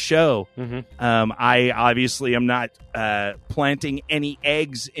did on the show. I obviously am not planting any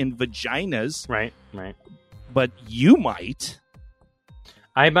eggs in vaginas. Right. But you might.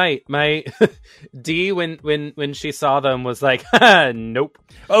 I might. My Dee, when she saw them, was like, nope.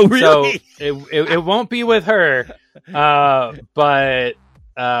 Oh, really? So it won't be with her. But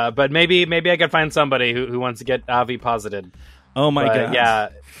maybe I could find somebody who wants to get oviposited. Oh my god. Yeah.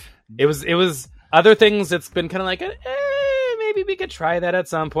 It was other things. It's been kind of like, maybe we could try that at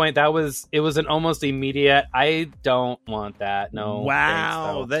some point. It was an almost immediate. I don't want that. No.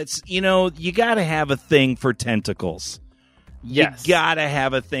 Wow. Thanks, That's, you got to have a thing for tentacles. Yes. You got to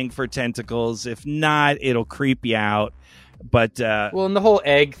have a thing for tentacles. If not, it'll creep you out. But well, and the whole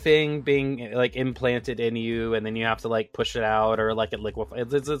egg thing being like implanted in you, and then you have to like push it out or like it liquefy.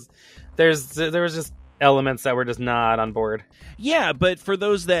 There was just elements that were just not on board. Yeah, but for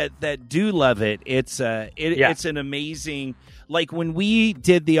those that do love it, it's an amazing, like when we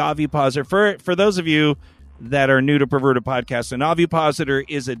did the ovipositor, for those of you that are new to Perverted Podcast, an ovipositor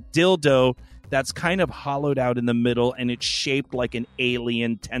is a dildo that's kind of hollowed out in the middle, and it's shaped like an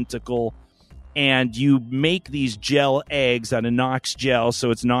alien tentacle, and you make these gel eggs out of Knox gel,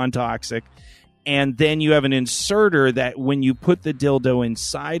 so it's non-toxic. And then you have an inserter that when you put the dildo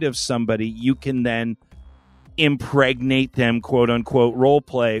inside of somebody, you can then impregnate them, quote unquote, role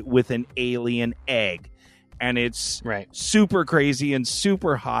play with an alien egg. And it's super crazy and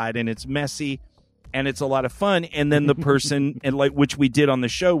super hot, and it's messy, and it's a lot of fun. And then the person, and like which we did on the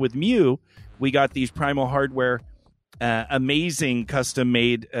show with Mew, we got these Primal Hardware amazing custom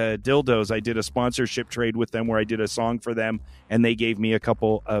made dildos. I did a sponsorship trade with them where I did a song for them, and they gave me a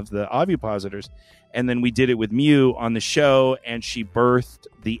couple of the ovipositors. And then we did it with Mew on the show, and she birthed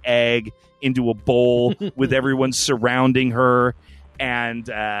the egg into a bowl with everyone surrounding her. And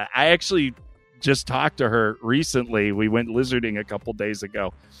I actually just talked to her recently. We went lizarding a couple days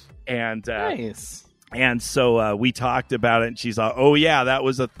ago. And Nice. and so we talked about it, and she's like, oh, yeah, that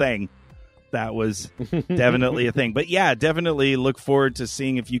was a thing. That was definitely a thing. But yeah, definitely look forward to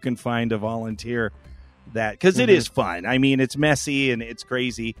seeing if you can find a volunteer that, because it is fun. I mean, it's messy and it's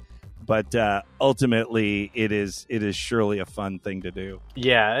crazy, but ultimately it is surely a fun thing to do.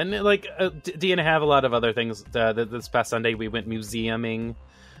 Yeah, and like Dee and I have a lot of other things. This past Sunday we went museuming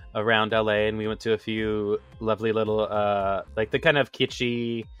around LA, and we went to a few lovely little like the kind of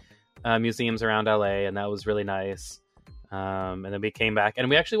kitschy museums around LA, and that was really nice. And then we came back and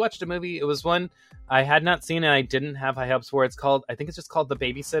we actually watched a movie. It was one I had not seen and I didn't have high hopes for. I think it's just called The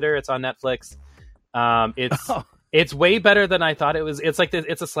Babysitter. It's on Netflix. It's way better than I thought it was. It's like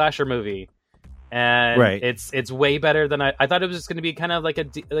it's a slasher movie, and it's way better than I thought it was just going to be. Kind of like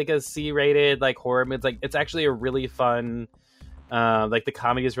a C-rated like horror. It's actually a really fun. Like the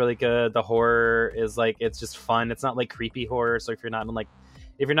comedy is really good. The horror is like it's just fun. It's not like creepy horror. So if you're not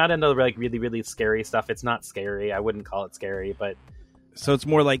into like really really scary stuff, it's not scary. I wouldn't call it scary, but so it's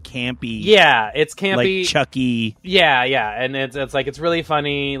more like campy. Yeah, it's campy, like Chucky. Yeah, and it's like it's really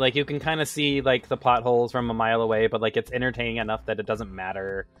funny. Like you can kind of see like the plot holes from a mile away, but like it's entertaining enough that it doesn't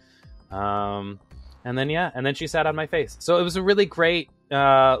matter. And then she sat on my face, so it was a really great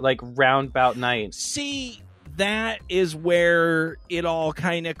like roundabout night. See, that is where it all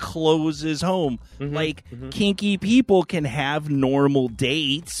kind of closes home. Like kinky people can have normal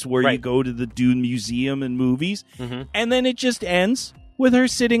dates where you go to the museum and movies, and then it just ends with her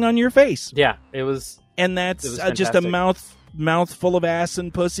sitting on your face. Yeah, it was, and that's just a mouthful of ass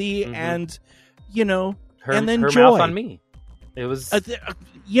and pussy, and her, and then her joy mouth on me. It was, and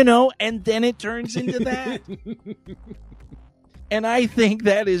then it turns into that. And I think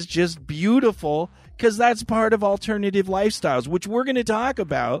that is just beautiful. Because that's part of alternative lifestyles, which we're going to talk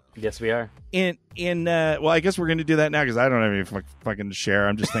about. Yes, we are. Well, I guess we're going to do that now because I don't have any fucking to share.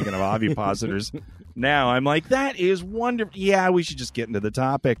 I'm just thinking of ovipositors now. I'm like, that is wonderful. Yeah, we should just get into the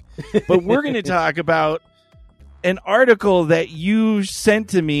topic. But we're going to talk about an article that you sent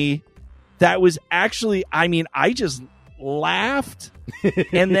to me that was actually, I mean, I just laughed.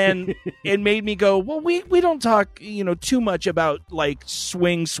 And then it made me go, well, we don't talk, too much about like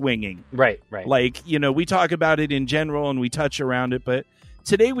swinging. Right. Like, we talk about it in general and we touch around it, but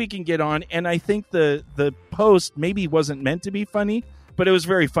today we can get on. And I think the post maybe wasn't meant to be funny, but it was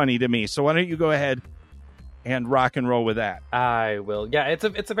very funny to me. So why don't you go ahead and rock and roll with that? I will. Yeah,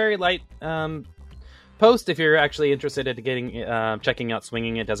 it's a very light post if you're actually interested in checking out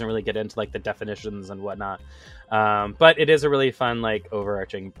swinging. It doesn't really get into like the definitions and whatnot, but it is a really fun like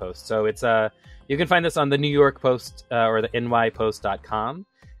overarching post. So it's you can find this on the New York Post or the nypost.com,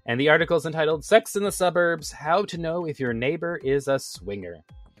 and the article is entitled "Sex in the Suburbs: How to Know If Your Neighbor is a Swinger."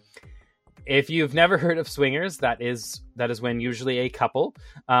 If you've never heard of swingers, that is when usually a couple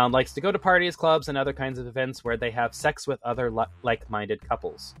likes to go to parties, clubs, and other kinds of events where they have sex with other like-minded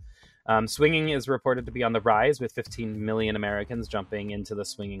couples. Swinging is reported to be on the rise, with 15 million Americans jumping into the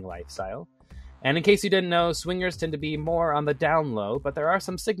swinging lifestyle. And in case you didn't know, swingers tend to be more on the down low, but there are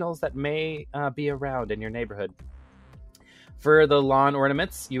some signals that may be around in your neighborhood. For the lawn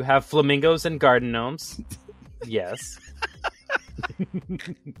ornaments, you have flamingos and garden gnomes. Yes.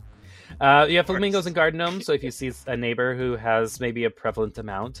 You have flamingos and garden gnomes, so if you see a neighbor who has maybe a prevalent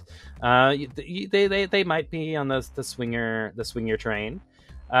amount, they might be on the swinger train.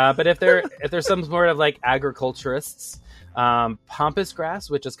 But if there's some sort of like agriculturists, pampas grass,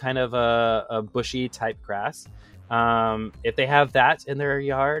 which is kind of a bushy type grass, if they have that in their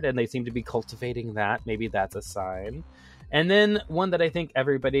yard and they seem to be cultivating that, maybe that's a sign. And then one that I think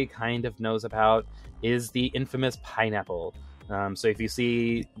everybody kind of knows about is the infamous pineapple. So if you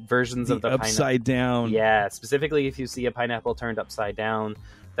see versions of the upside down, yeah, specifically if you see a pineapple turned upside down,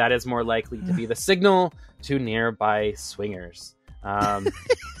 that is more likely to be the signal to nearby swingers.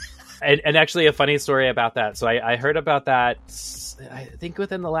 And actually a funny story about that. So I heard about that, I think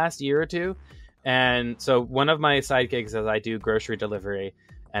within the last year or two. And so one of my side gigs is I do grocery delivery,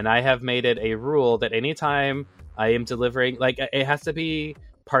 and I have made it a rule that anytime I am delivering, like it has to be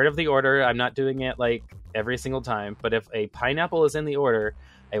part of the order. I'm not doing it like every single time, but if a pineapple is in the order,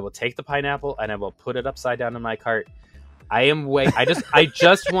 I will take the pineapple and I will put it upside down in my cart. I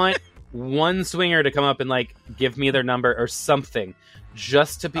just want one swinger to come up and like give me their number or something,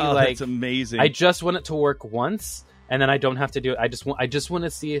 just to be like, that's amazing. I just want it to work once, and then I don't have to do it. I just want to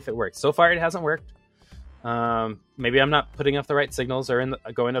see if it works. So far, it hasn't worked. Maybe I'm not putting up the right signals or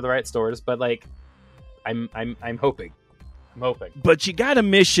going to the right stores, but like, I'm hoping. moping. But you got a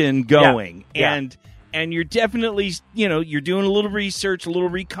mission going, Yeah. and you're definitely, you're doing a little research, a little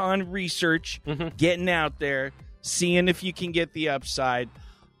recon research, getting out there, seeing if you can get the upside.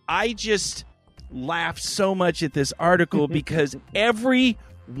 I just laughed so much at this article because every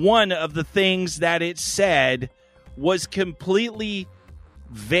one of the things that it said was completely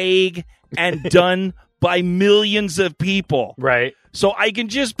vague and done by millions of people. Right. So I can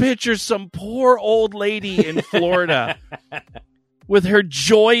just picture some poor old lady in Florida with her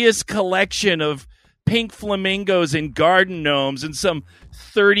joyous collection of pink flamingos and garden gnomes and some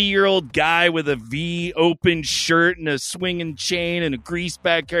 30-year-old guy with a V open shirt and a swinging chain and a grease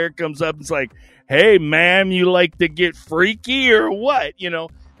back hair comes up and is like, "Hey, ma'am, you like to get freaky or what?"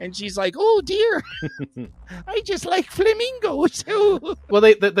 And she's like, "Oh dear, I just like flamingos." Well,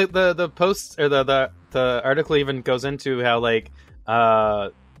 the post or the article even goes into how like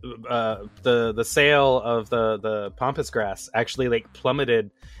the sale of the pampas grass actually like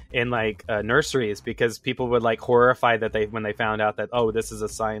plummeted in like nurseries because people would like horrify that when they found out that, oh, this is a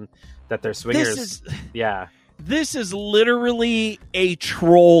sign that they're swingers. This is literally a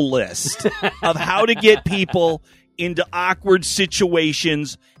troll list of how to get people into awkward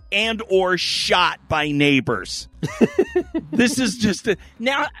situations and or shot by neighbors. This is just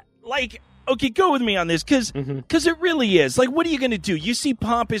now, like, okay, go with me on this because it really is. Like, what are you going to do? You see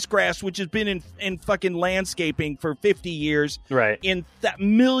pampas grass, which has been in fucking landscaping for 50 years, right? In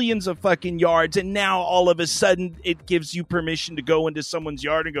millions of fucking yards, and now all of a sudden it gives you permission to go into someone's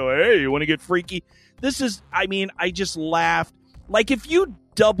yard and go, "Hey, you want to get freaky?" This is, I mean, I just laughed. Like, if you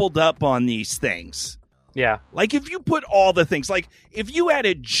doubled up on these things. Yeah. Like, if you put all the things, like, if you had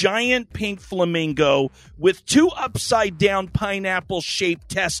a giant pink flamingo with 2 upside-down pineapple-shaped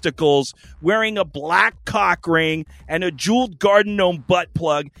testicles wearing a black cock ring and a jeweled garden gnome butt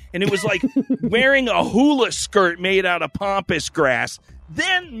plug, and it was like wearing a hula skirt made out of pampas grass,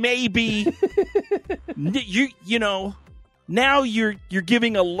 then maybe, now you're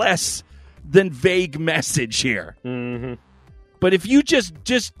giving a less than vague message here. Mm-hmm. But if you just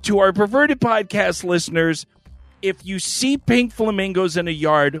to our Perverted Podcast listeners, if you see pink flamingos in a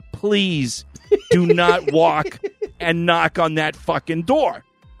yard, please do not walk and knock on that fucking door.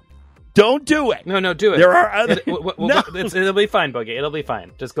 Don't do it. No, do it. There are other... It'll be fine, Boogie. It'll be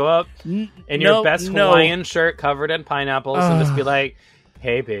fine. Just go up in your best Hawaiian shirt covered in pineapples and just be like,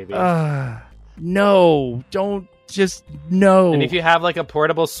 "Hey, baby." No, don't. Just no. And if you have like a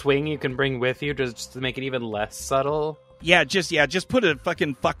portable swing you can bring with you just to make it even less subtle. Just put a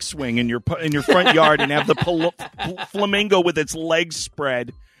fucking fuck swing in your front yard and have the flamingo with its legs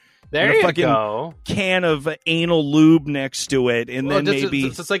spread. There you go. Can of anal lube next to it, and then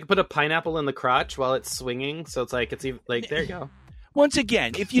maybe just like put a pineapple in the crotch while it's swinging, so it's like even like there you go. Once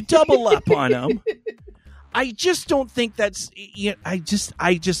again, if you double up on them, I just don't think that's. I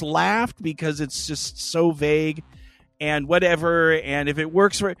just laughed because it's just so vague. And whatever, and if it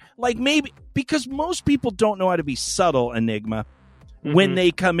works for, like, maybe, because most people don't know how to be subtle, Enygma, when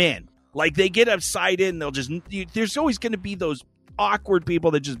they come in. Like, they get upside in, they'll just, there's always going to be those awkward people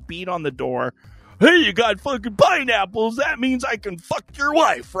that just beat on the door. "Hey, you got fucking pineapples, that means I can fuck your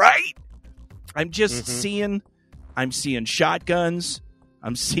wife, right?" I'm just seeing shotguns,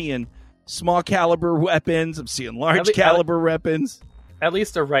 I'm seeing small caliber weapons, I'm seeing large caliber weapons. At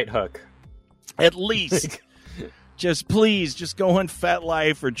least a right hook. At least. Just please, just go on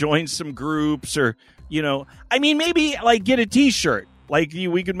FetLife or join some groups or, I mean, maybe like get a t-shirt. Like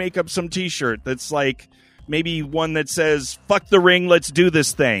we could make up some t-shirt that's like maybe one that says, "Fuck the ring, let's do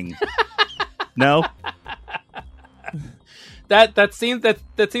this thing." No? That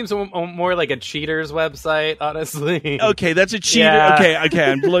seems more like a cheater's website, honestly. Okay, that's a cheater. Yeah.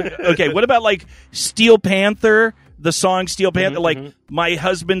 Okay, what about like Steel Panther? The song Steel Panther, like, "My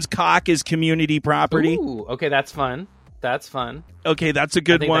husband's cock is community property." Ooh, okay, that's fun. Okay, that's a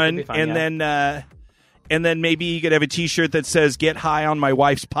good one. That could be fun, and then maybe you could have a t-shirt that says, "Get high on my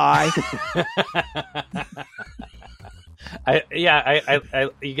wife's pie."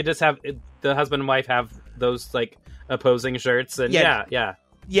 You could just have the husband and wife have those like opposing shirts, and yeah.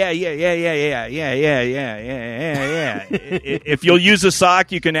 If you'll use a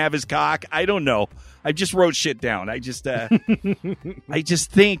sock, you can have his cock. I don't know. I just wrote shit down. I just think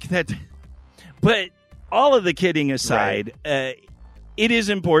that, but all of the kidding aside, it is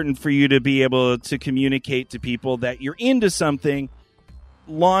important for you to be able to communicate to people that you're into something,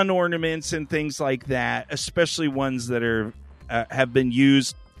 lawn ornaments and things like that, especially ones that are have been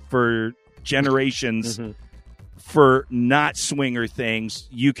used for generations for not swinger things.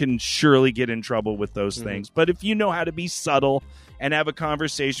 You can surely get in trouble with those things. But if you know how to be subtle and have a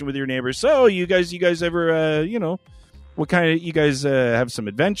conversation with your neighbors, "So you guys ever What kind of, you guys have some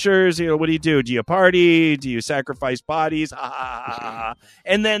adventures? What do? Do you party? Do you sacrifice bodies?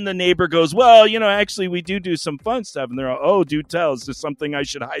 And then the neighbor goes, well, actually we do some fun stuff. And they're all, oh, do tell. Is this something I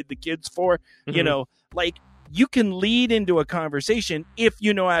should hide the kids for? Like, you can lead into a conversation if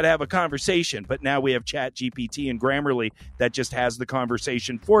you know how to have a conversation. But now we have Chat GPT and Grammarly that just has the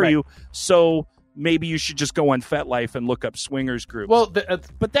conversation for you. So maybe you should just go on FetLife and look up swingers groups. Well,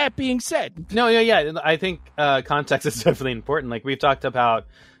 but that being said, I think context is definitely important. Like, we've talked about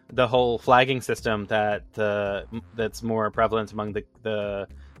the whole flagging system that's more prevalent among the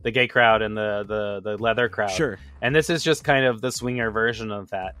gay crowd and the leather crowd. Sure. And this is just kind of the swinger version of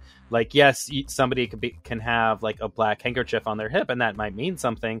that. Like, yes, somebody can have like a black handkerchief on their hip, and that might mean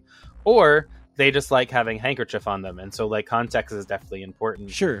something, or they just like having handkerchief on them. And so, like, context is definitely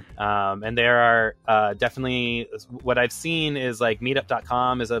important. Sure. And there are definitely, what I've seen is like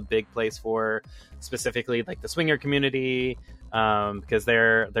meetup.com is a big place for specifically like the swinger community, because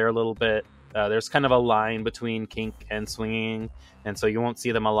they're a little bit, there's kind of a line between kink and swinging. And so you won't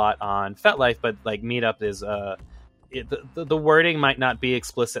see them a lot on FetLife, but like Meetup is the wording might not be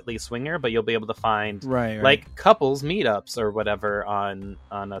explicitly swinger, but you'll be able to find like couples meetups or whatever on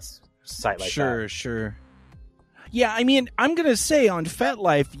a site like that. Sure. Yeah, I mean, I'm gonna say on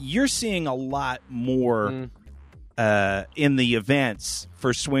FetLife, you're seeing a lot more in the events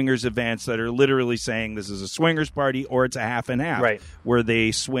for swingers events that are literally saying this is a swingers party or it's a half and half, right? Where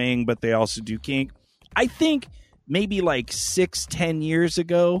they swing but they also do kink. I think maybe like 6-10 years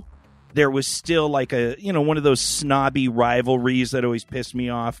ago, there was still like one of those snobby rivalries that always pissed me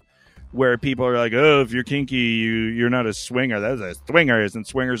off, where people are like, oh, if you're kinky, you're not a swinger. That's a swinger. Isn't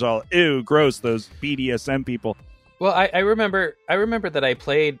swingers all, ew, gross, those BDSM people. Well, I remember that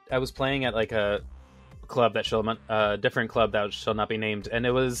I was playing at like a club different club that shall not be named. And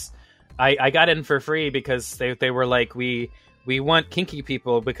it was, I got in for free because they were like, we want kinky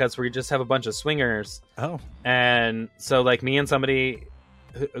people because we just have a bunch of swingers. Oh. And so like me and somebody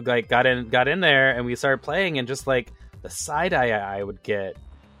like got in there and we started playing, and just like the side eye I would get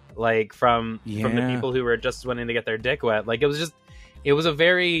like from the people who were just wanting to get their dick wet. Like, it was a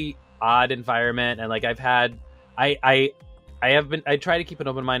very odd environment. And like I try to keep an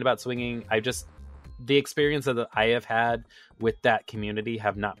open mind about swinging. The experience that I have had with that community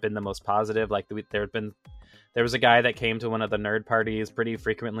have not been the most positive. Like, there was a guy that came to one of the nerd parties pretty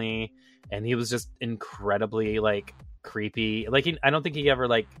frequently, and he was just incredibly like creepy. Like, I don't think he ever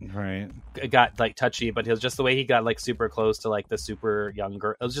like got like touchy, but it was just the way he got like super close to like the super young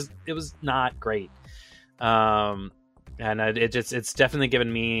girl. It was not great. And it's definitely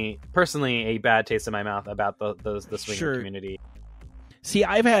given me personally a bad taste in my mouth about the swinger community. See,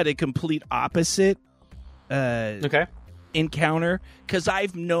 I've had a complete opposite encounter, because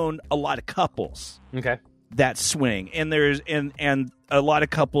I've known a lot of couples that swing, and there's and a lot of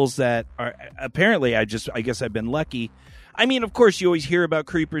couples that are apparently, I guess I've been lucky. I mean, of course, you always hear about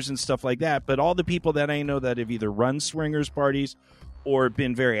creepers and stuff like that, but all the people that I know that have either run swingers parties or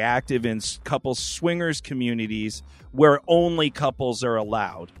been very active in couple swingers communities where only couples are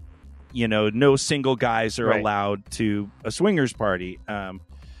allowed. No single guys are allowed to a swingers party.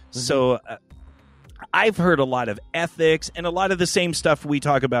 So I've heard a lot of ethics and a lot of the same stuff we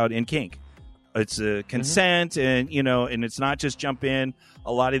talk about in kink. It's consent, and and it's not just jump in.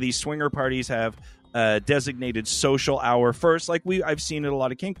 A lot of these swinger parties have designated social hour first. Like I've seen at a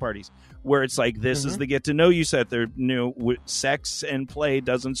lot of kink parties where it's like, this is the get to know you set. There, sex and play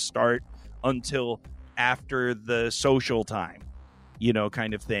doesn't start until after the social time,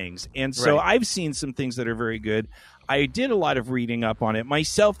 kind of things. And so I've seen some things that are very good. I did a lot of reading up on it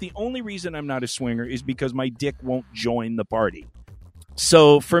myself. The only reason I'm not a swinger is because my dick won't join the party.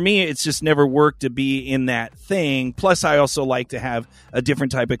 So for me, it's just never worked to be in that thing. Plus, I also like to have a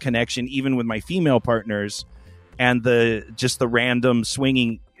different type of connection, even with my female partners, and the random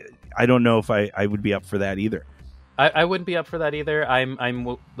swinging. I don't know if I would be up for that either. I wouldn't be up for that either.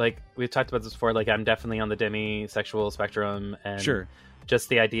 I'm like, we've talked about this before. Like, I'm definitely on the demisexual spectrum, and just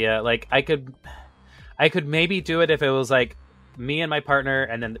the idea, like, I could maybe do it if it was like me and my partner,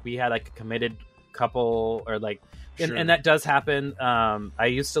 and then we had like a committed couple, or like, and that does happen. I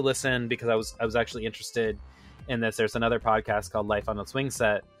used to listen because I was actually interested in this. There's another podcast called Life on a Swing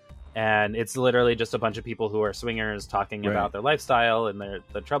Set, and it's literally just a bunch of people who are swingers talking about their lifestyle and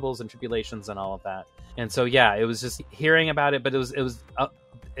the troubles and tribulations and all of that. And so, it was just hearing about it, but it was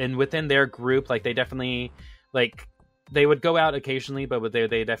and within their group, like, they definitely, like, they would go out occasionally, but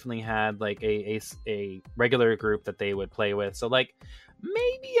they definitely had like a regular group that they would play with. So like,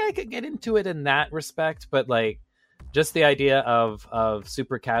 maybe I could get into it in that respect, but like, just the idea of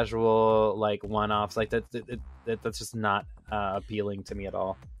super casual, like one-offs, like that's just not appealing to me at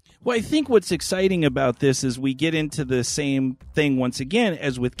all. Well, I think what's exciting about this is we get into the same thing once again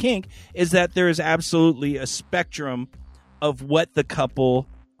as with kink, is that there is absolutely a spectrum of what the couple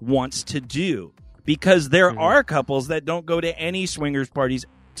wants to do. Because there are couples that don't go to any swingers parties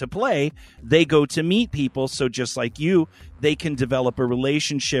to play. They go to meet people. So just like you, they can develop a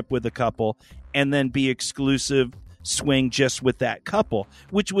relationship with a couple and then be exclusive, swing just with that couple,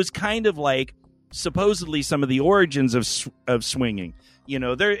 which was kind of like supposedly some of the origins of swinging. You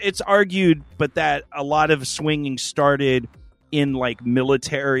know, it's argued, but that a lot of swinging started in like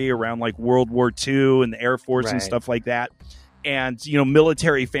military around like World War II and the Air Force and stuff like that. And, you know,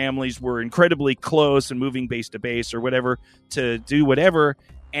 military families were incredibly close and moving base to base or whatever to do whatever.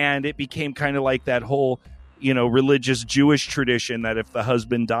 And it became kind of like that whole, you know, religious Jewish tradition that if the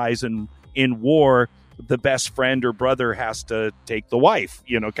husband dies in war, the best friend or brother has to take the wife,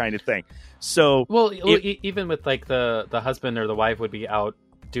 you know, kind of thing. So, well, even with like the husband or the wife would be out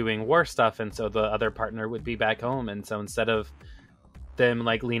doing war stuff. And so the other partner would be back home. And so instead of them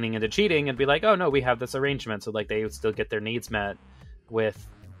like leaning into cheating and be like, oh no, we have this arrangement, so like they would still get their needs met with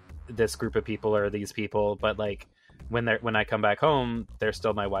this group of people or these people, but like when I come back home, they're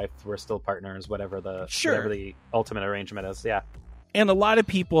still my wife, we're still partners, whatever the ultimate arrangement is. Yeah. And a lot of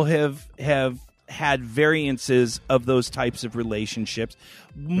people have had variances of those types of relationships.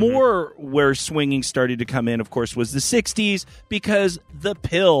 More where swinging started to come in, of course, was the 60s, because the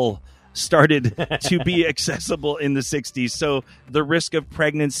pill started to be accessible in the 60s. So the risk of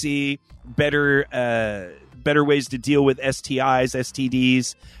pregnancy, better ways to deal with STIs,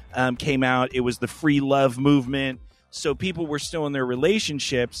 STDs came out. It was the free love movement. So people were still in their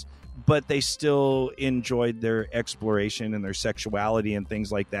relationships, but they still enjoyed their exploration and their sexuality and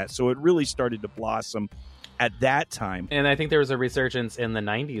things like that. So it really started to blossom at that time. And I think there was a resurgence in the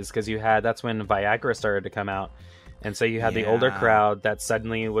 90s because that's when Viagra started to come out. And so you had the older crowd that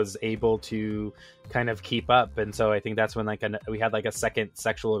suddenly was able to kind of keep up. And so I think that's when we had like a second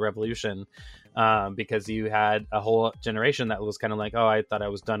sexual revolution because you had a whole generation that was kind of like, oh, I thought I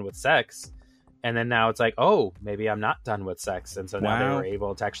was done with sex. And then now it's like, oh, maybe I'm not done with sex. And so now they were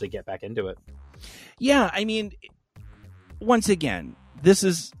able to actually get back into it. Yeah, I mean, once again, this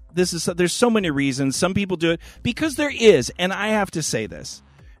is there's so many reasons. Some people do it because there is, and I have to say this,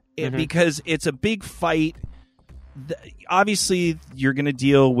 because it's a big fight. Obviously, you're going to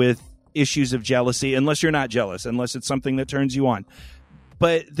deal with issues of jealousy, unless you're not jealous, unless it's something that turns you on.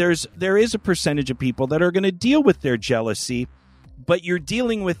 But there is a percentage of people that are going to deal with their jealousy, but you're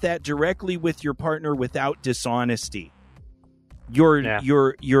dealing with that directly with your partner without dishonesty. You're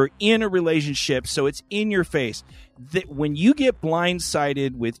in a relationship, so it's in your face. That when you get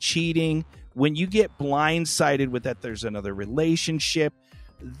blindsided with cheating, when you get blindsided with that there's another relationship,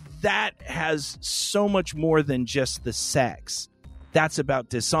 that has so much more than just the sex. That's about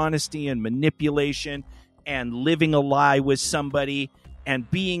dishonesty and manipulation and living a lie with somebody and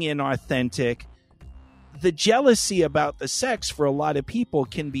being inauthentic. The jealousy about the sex for a lot of people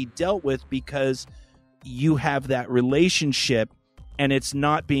can be dealt with because you have that relationship and it's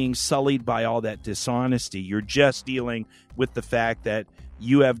not being sullied by all that dishonesty. You're just dealing with the fact that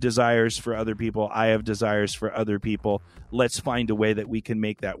you have desires for other people. I have desires for other people. Let's find a way that we can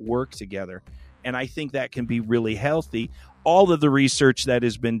make that work together. And I think that can be really healthy. All of the research that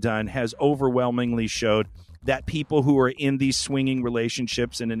has been done has overwhelmingly showed that people who are in these swinging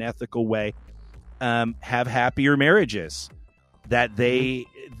relationships in an ethical way have happier marriages. That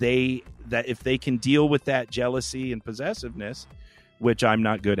that if they can deal with that jealousy and possessiveness, which I'm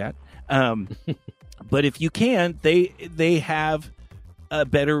not good at, but if you can, they have a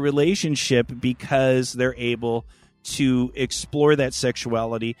better relationship because they're able to explore that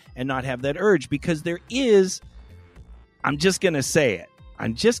sexuality and not have that urge. Because there is, I'm just going to say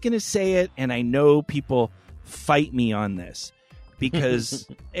it, and I know people fight me on this because,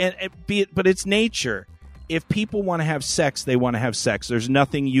 but it's nature. If people want to have sex, they want to have sex. There's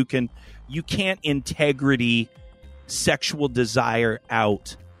nothing you can't integrity sexual desire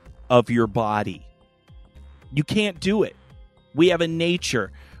out of your body. You can't do it. We have a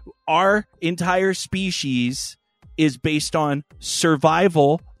nature. Our entire species is based on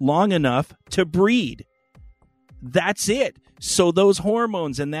survival long enough to breed. That's it. So those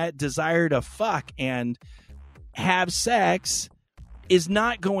hormones and that desire to fuck and have sex is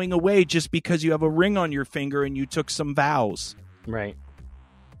not going away just because you have a ring on your finger and you took some vows. Right.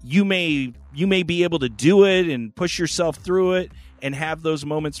 You may be able to do it and push yourself through it and have those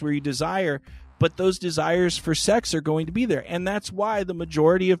moments where you desire, but those desires for sex are going to be there. And that's why the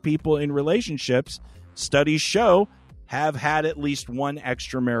majority of people in relationships studies show, have had at least one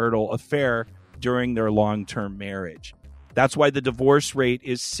extramarital affair during their long-term marriage. That's why the divorce rate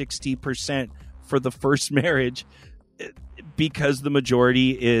is 60% for the first marriage, because the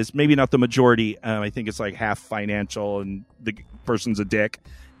majority is, maybe not the majority, I think it's like half financial and the person's a dick,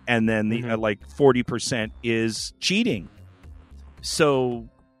 and then the like 40% is cheating. So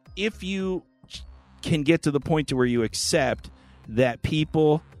if you can get to the point to where you accept that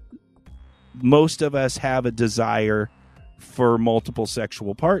people, most of us have a desire for multiple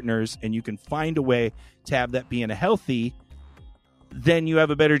sexual partners, and you can find a way to have that be in a healthy, then you have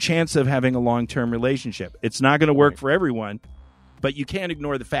a better chance of having a long-term relationship. It's not going to work for everyone, but you can't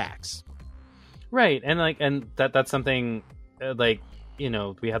ignore the facts. Right. And that's something like, you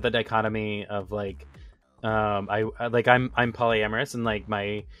know, we have the dichotomy of like, I'm polyamorous, and like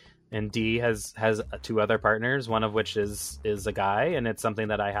and Dee has 2 other partners, one of which is a guy, and it's something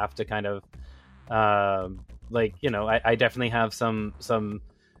that I have to kind of, like, you know, I definitely have some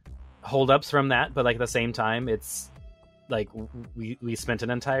holdups from that, but like at the same time, it's like we spent an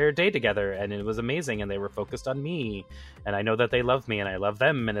entire day together, and it was amazing, and they were focused on me, and I know that they love me, and I love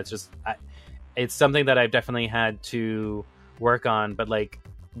them, and it's just it's something that I've definitely had to work on. But like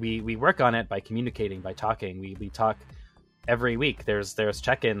we work on it by communicating, by talking. We talk every week. There's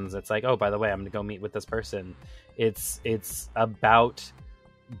check-ins. It's like, oh, by the way, I'm gonna go meet with this person. It's about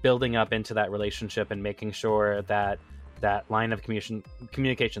building up into that relationship and making sure that line of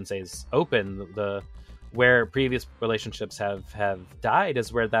communication stays open. Where previous relationships have died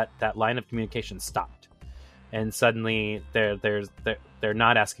is where that line of communication stopped, and suddenly they're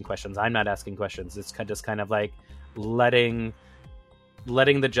not asking questions. I'm not asking questions. It's just kind of like letting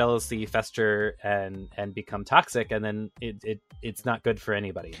the jealousy fester and become toxic, and then it's not good for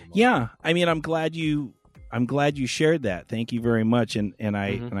anybody anymore. Yeah, I mean, I'm glad you shared that. Thank you very much, and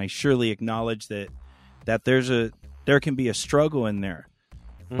I surely acknowledge that there can be a struggle in there,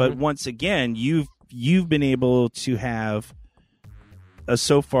 but once again, you've been able to have a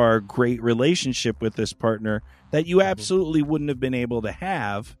so far great relationship with this partner that you absolutely wouldn't have been able to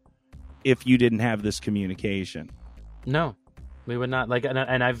have if you didn't have this communication. No, we would not. Like, and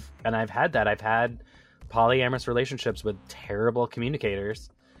I've had that. I've had polyamorous relationships with terrible communicators,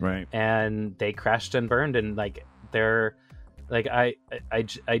 right? And they crashed and burned, and like they're like I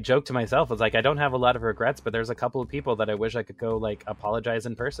joke to myself, it's like I don't have a lot of regrets, but there's a couple of people that I wish I could go like apologize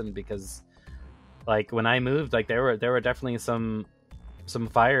in person, because like when I moved, like there were definitely some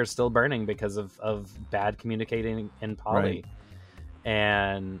fires still burning because of bad communicating in poly. Right.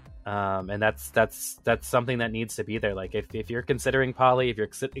 And that's something that needs to be there. Like if you're considering poly, if you're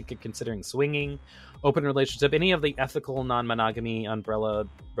considering swinging, open relationship, any of the ethical non-monogamy umbrella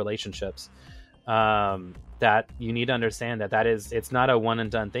relationships, that you need to understand that it's not a one and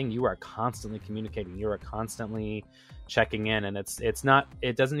done thing. You are constantly communicating. You are constantly checking in, and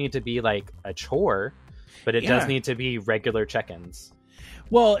it doesn't need to be like a chore, but it does need to be regular check-ins.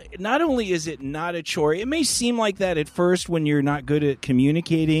 Well, not only is it not a chore, it may seem like that at first when you're not good at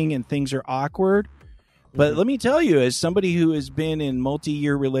communicating and things are awkward. But let me tell you, as somebody who has been in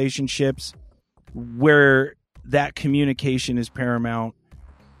multi-year relationships where that communication is paramount,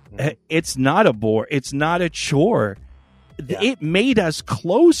 it's not a bore. It's not a chore. Yeah. It made us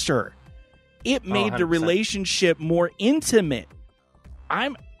closer. It made the relationship more intimate.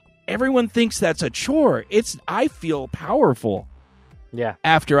 Everyone thinks that's a chore. I feel powerful. Yeah.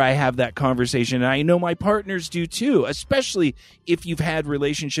 After I have that conversation, and I know my partners do too, especially if you've had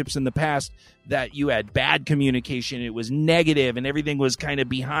relationships in the past that you had bad communication, it was negative and everything was kind of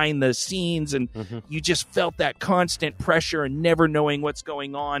behind the scenes, and you just felt that constant pressure and never knowing what's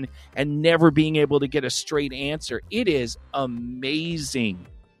going on and never being able to get a straight answer. It is amazing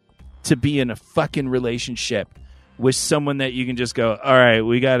to be in a fucking relationship with someone that you can just go, all right,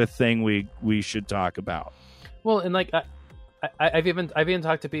 we got a thing we should talk about. Well, and like I've even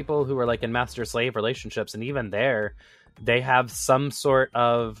talked to people who are like in master slave relationships, and even there, they have some sort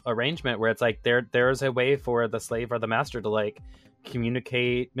of arrangement where it's like there's a way for the slave or the master to like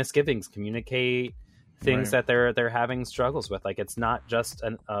communicate misgivings, communicate things that they're having struggles with. Like it's not just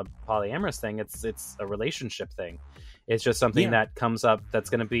a polyamorous thing; it's a relationship thing. It's just something that comes up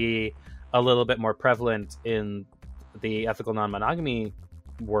that's going to be a little bit more prevalent in the ethical non-monogamy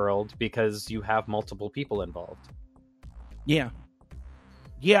world because you have multiple people involved. Yeah,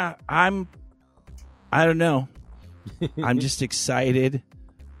 I don't know. I'm just excited.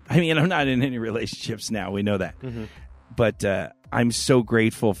 I mean, I'm not in any relationships now. We know that. But I'm so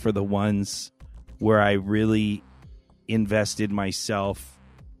grateful for the ones where I really invested myself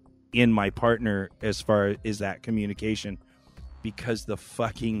in my partner as far as that communication, because the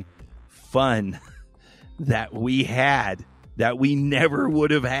fucking fun that we had, that we never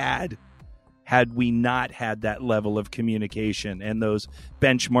would have had we not had that level of communication and those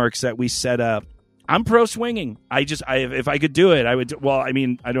benchmarks that we set up. I'm pro swinging. If I could do it, I would. Well, I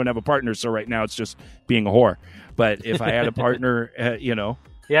mean, I don't have a partner, so right now it's just being a whore. But if I had a partner,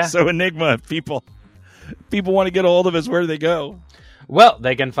 Yeah. So Enigma, people want to get a hold of us. Where do they go? Well,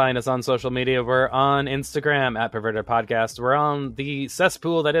 they can find us on social media. We're on Instagram at Perverted Podcast. We're on the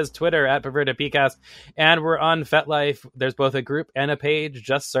cesspool that is Twitter at Perverted Podcast. And we're on FetLife. There's both a group and a page.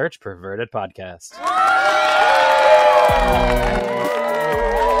 Just search Perverted Podcast. And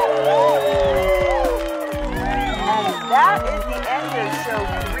that is the end of show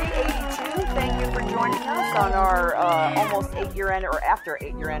 382. Thank you for joining us on our almost 8-year or after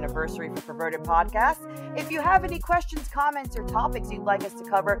 8-year anniversary for Perverted Podcast. If you have any questions, comments, or topics you'd like us to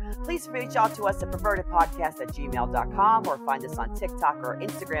cover, please reach out to us at pervertedpodcast@gmail.com or find us on TikTok or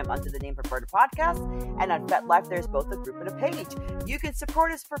Instagram under the name Perverted Podcast. And on FetLife, there's both a group and a page. You can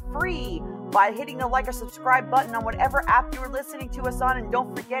support us for free by hitting the like or subscribe button on whatever app you're listening to us on. And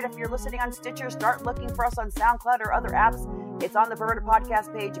don't forget, if you're listening on Stitcher, start looking for us on SoundCloud or other apps. It's on the Perverted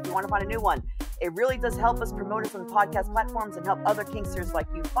Podcast page if you want to find a new one. It really does help us promote us on podcast platforms and help other kinksters like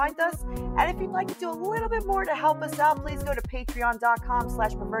you find us. And if you'd like to do a little bit more to help us out, please go to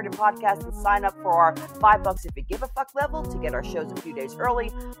patreon.com/pervertedpodcast and sign up for our $5 if you give a fuck level to get our shows a few days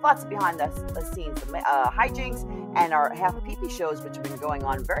early. Lots of behind the scenes hijinks and our half a pee-pee shows, which have been going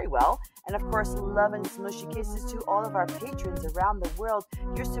on very well. And of course, love and smushy kisses to all of our patrons around the world.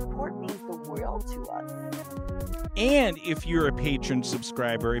 Your support means the world to us. And if you're a patron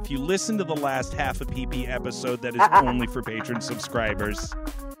subscriber, if you listen to the last half a PP episode that is only for patron subscribers,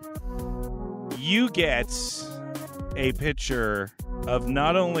 you get a picture of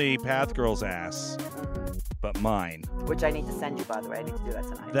not only Pathgirl's ass, but mine. Which I need to send you, by the way. I need to do that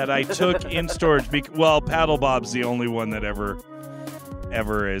tonight. That I took in storage. Well, Paddle Bob's the only one that ever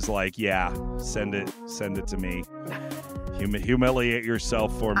is like, yeah, send it to me. Humiliate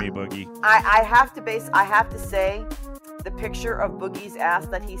yourself for me, Boogie. I have to say, the picture of Boogie's ass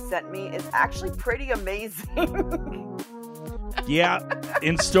that he sent me is actually pretty amazing. Yeah,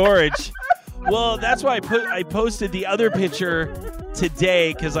 in storage. Well, that's why I posted the other picture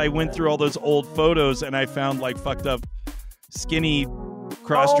today, because I went through all those old photos and I found like fucked up skinny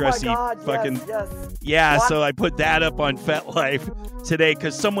cross-dressy fucking yes. Yeah, so I put that up on FetLife today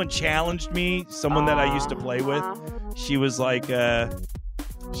because someone challenged me, someone that I used to play with. She was like, you're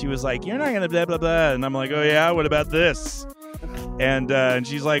not gonna blah blah blah, and I'm like, oh yeah, what about this? And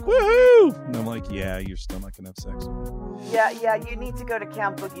she's like, woohoo! And I'm like, yeah, you're still not gonna have sex with me. Yeah, you need to go to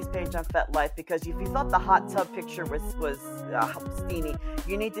Count Boogie's page on FetLife, because if you thought the hot tub picture was steamy,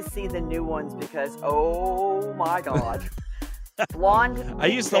 you need to see the new ones, because oh my god. Blonde. I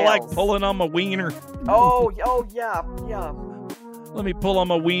used to like pulling on my wiener. Oh yeah. Let me pull on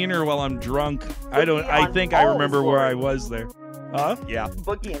my wiener while I'm drunk. I think I remember where I was there. Yeah.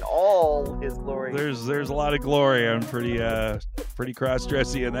 Boogie in all his glory. There's a lot of glory. I'm pretty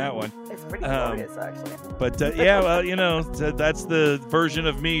cross-dressy in that one. It's pretty glorious, actually. But yeah, well, that's the version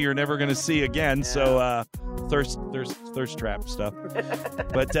of me you're never going to see again. Yeah. So thirst trap stuff.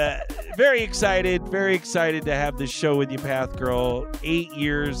 But very excited to have this show with you, Path Girl. 8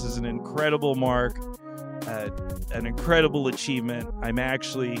 years is an incredible mark, an incredible achievement. I'm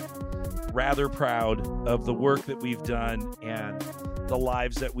actually rather proud of the work that we've done and the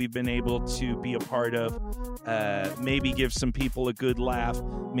lives that we've been able to be a part of. Maybe give some people a good laugh,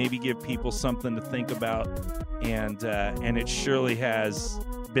 maybe give people something to think about, and it surely has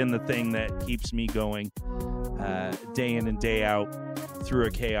been the thing that keeps me going day in and day out through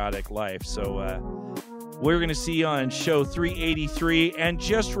a chaotic life. So we're going to see you on show 383, and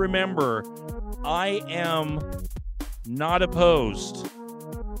just remember, I am not opposed,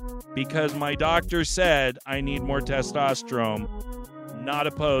 because my doctor said I need more testosterone. Not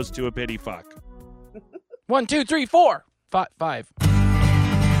opposed to a pity fuck. 1, 2, 3, 4, 5.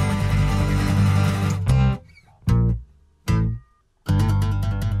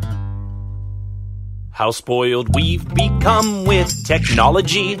 How spoiled we've become with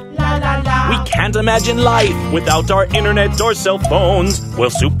technology. La, la, la. We can't imagine life without our internet or cell phones. Well,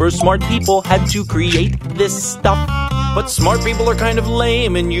 super smart people had to create this stuff. But smart people are kind of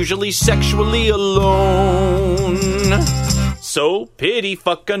lame and usually sexually alone. So pity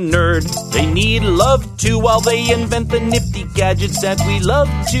fuck a nerd. They need love too while they invent the nifty gadgets that we love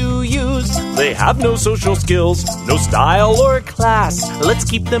to use. They have no social skills, no style or class. Let's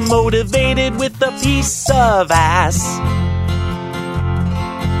keep them motivated with a piece of ass.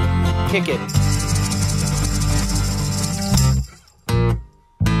 Kick it.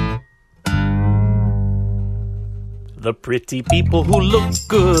 The pretty people who look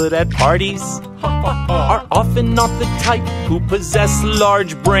good at parties are often not the type who possess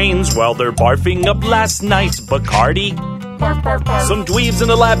large brains while they're barfing up last night's Bacardi. Some dweebs in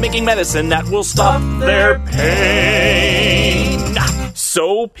the lab making medicine that will stop their pain.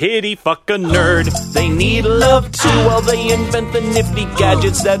 So pity fuck a nerd. They need love too while they invent the nifty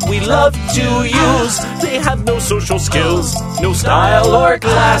gadgets that we love to use. They have no social skills, no style or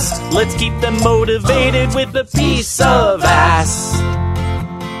class. Let's keep them motivated with a piece of ass.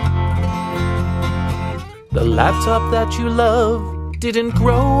 The laptop that you love didn't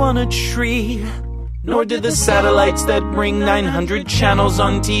grow on a tree, nor did the satellites that bring 900 channels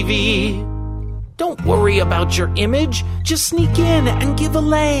on TV. Don't worry about your image, just sneak in and give a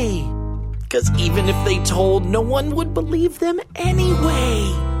lay. 'Cause even if they told, no one would believe them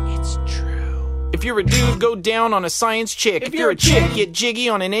anyway. It's true. If you're a dude, go down on a science chick. If you're a chick, get jiggy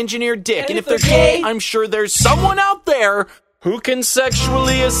on an engineered dick. And if they're gay, I'm sure there's someone out there who can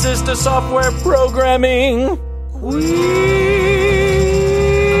sexually assist a software programming. We're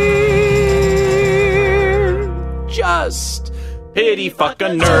just pity fuck a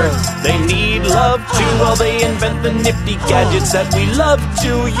nerd. They need love too while they invent the nifty gadgets that we love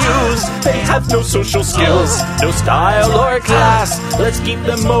to use. They have no social skills, no style or class. Let's keep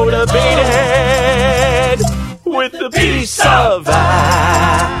them motivated with a piece of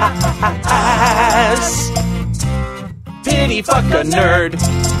ass. Pity fuck a nerd.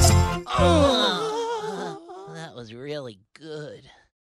 That was really good.